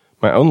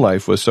 My own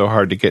life was so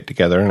hard to get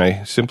together, and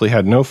I simply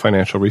had no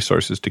financial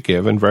resources to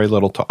give and very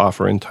little to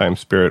offer in time,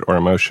 spirit, or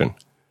emotion.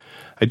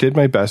 I did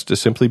my best to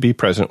simply be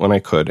present when I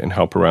could and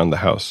help around the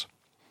house.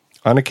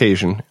 On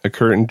occasion,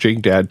 encouraging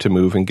Dad to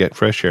move and get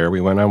fresh air,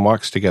 we went on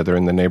walks together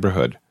in the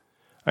neighborhood.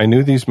 I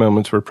knew these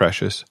moments were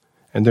precious,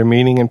 and their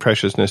meaning and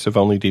preciousness have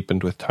only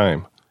deepened with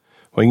time.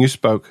 When you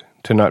spoke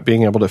to not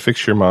being able to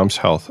fix your mom's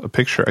health, a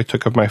picture I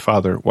took of my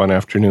father one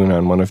afternoon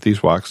on one of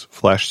these walks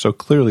flashed so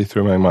clearly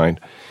through my mind.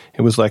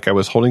 It was like I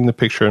was holding the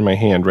picture in my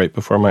hand right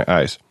before my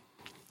eyes.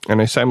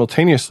 And I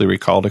simultaneously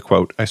recalled a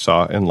quote I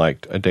saw and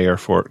liked a day or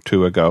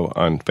two ago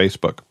on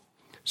Facebook.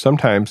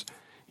 Sometimes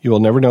you will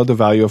never know the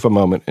value of a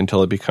moment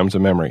until it becomes a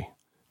memory.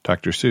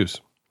 Dr. Seuss.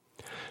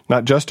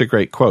 Not just a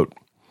great quote,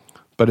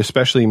 but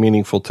especially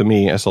meaningful to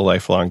me as a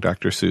lifelong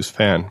Dr. Seuss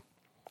fan.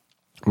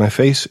 My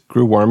face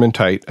grew warm and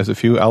tight as a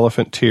few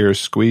elephant tears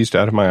squeezed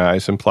out of my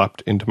eyes and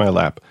plopped into my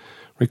lap,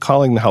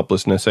 recalling the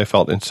helplessness I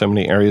felt in so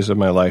many areas of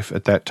my life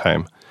at that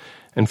time,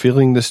 and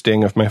feeling the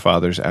sting of my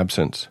father's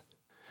absence.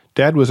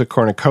 Dad was a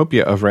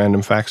cornucopia of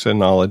random facts and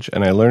knowledge,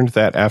 and I learned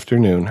that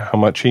afternoon how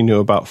much he knew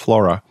about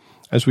flora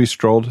as we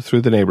strolled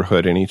through the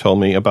neighborhood and he told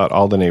me about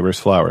all the neighbors'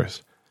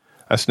 flowers.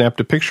 I snapped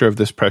a picture of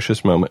this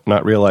precious moment,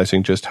 not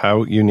realizing just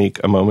how unique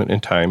a moment in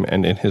time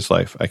and in his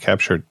life I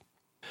captured.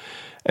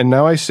 And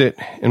now I sit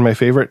in my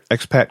favorite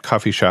expat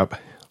coffee shop,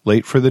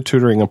 late for the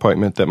tutoring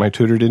appointment that my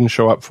tutor didn't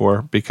show up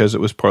for because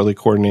it was poorly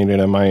coordinated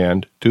on my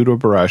end due to a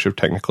barrage of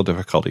technical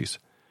difficulties.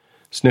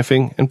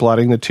 Sniffing and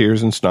blotting the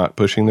tears and snot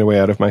pushing their way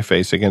out of my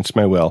face against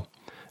my will,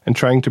 and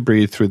trying to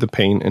breathe through the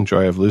pain and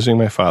joy of losing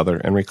my father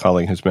and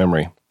recalling his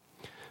memory.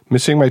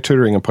 Missing my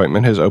tutoring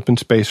appointment has opened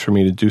space for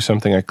me to do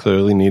something I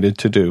clearly needed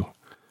to do.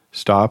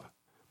 Stop,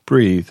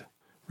 breathe,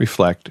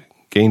 reflect,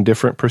 gain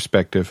different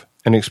perspective,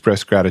 and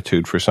express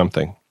gratitude for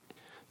something.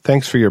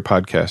 Thanks for your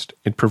podcast.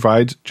 It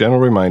provides general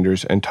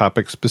reminders and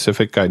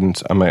topic-specific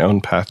guidance on my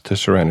own path to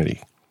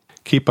serenity.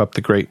 Keep up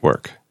the great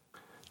work.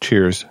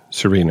 Cheers,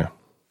 Serena.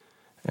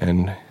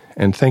 And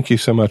thank you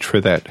so much for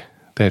that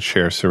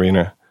share,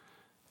 Serena.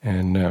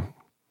 And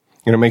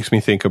it makes me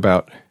think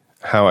about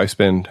how I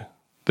spend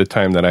the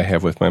time that I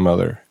have with my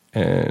mother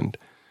and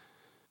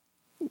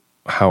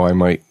how I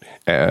might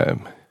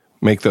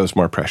make those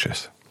more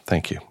precious.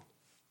 Thank you.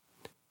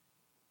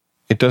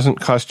 It doesn't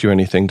cost you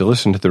anything to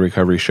listen to the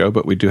Recovery Show,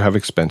 but we do have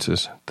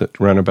expenses that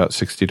run about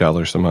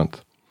 $60 a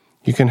month.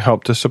 You can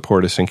help to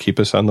support us and keep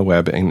us on the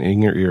web and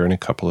in your ear in a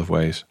couple of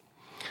ways.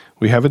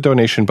 We have a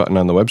donation button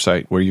on the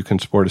website where you can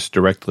support us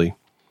directly,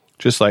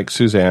 just like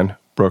Suzanne,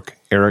 Brooke,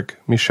 Eric,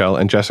 Michelle,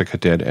 and Jessica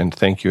did, and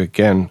thank you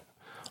again,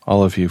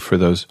 all of you, for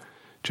those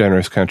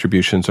generous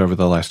contributions over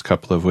the last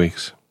couple of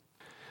weeks.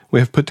 We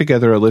have put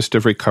together a list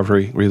of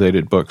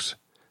recovery-related books.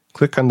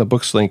 Click on the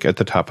books link at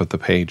the top of the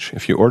page.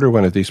 If you order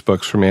one of these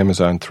books from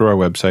Amazon through our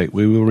website,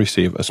 we will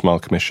receive a small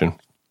commission.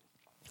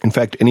 In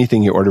fact,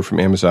 anything you order from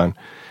Amazon,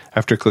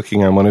 after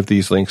clicking on one of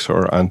these links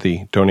or on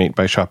the Donate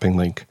by Shopping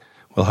link,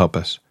 will help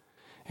us.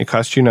 It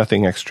costs you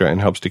nothing extra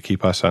and helps to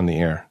keep us on the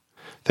air.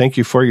 Thank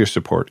you for your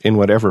support in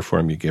whatever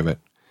form you give it,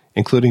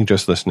 including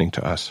just listening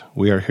to us.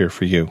 We are here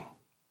for you.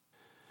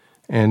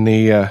 And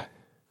the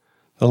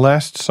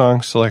last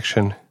song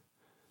selection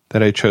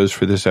that I chose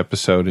for this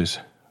episode is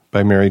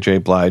by Mary J.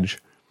 Blige.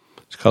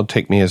 It's called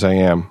Take Me As I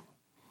Am.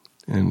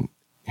 And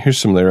here's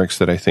some lyrics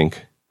that I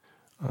think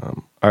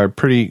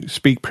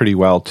speak pretty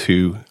well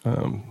to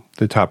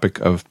the topic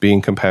of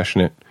being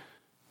compassionate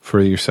for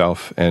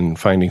yourself and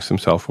finding some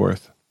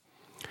self-worth.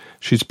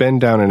 She's been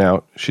down and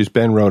out. She's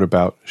been wrote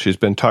about. She's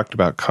been talked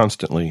about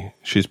constantly.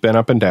 She's been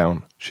up and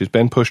down. She's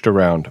been pushed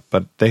around,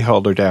 but they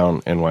held her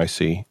down,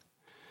 NYC.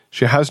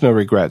 She has no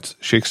regrets.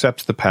 She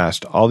accepts the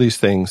past. All these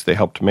things, they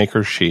helped make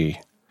her she.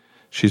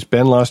 She's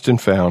been lost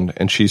and found,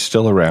 and she's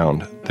still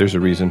around. There's a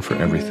reason for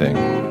everything.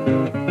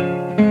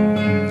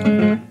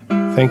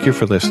 Thank you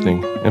for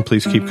listening, and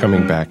please keep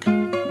coming back.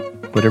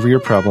 Whatever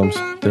your problems,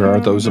 there are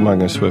those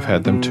among us who have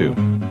had them too.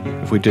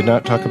 If we did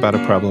not talk about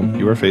a problem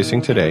you are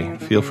facing today,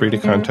 feel free to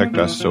contact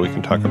us so we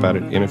can talk about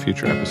it in a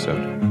future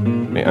episode.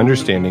 May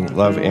understanding,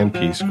 love, and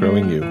peace grow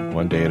in you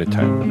one day at a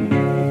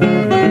time.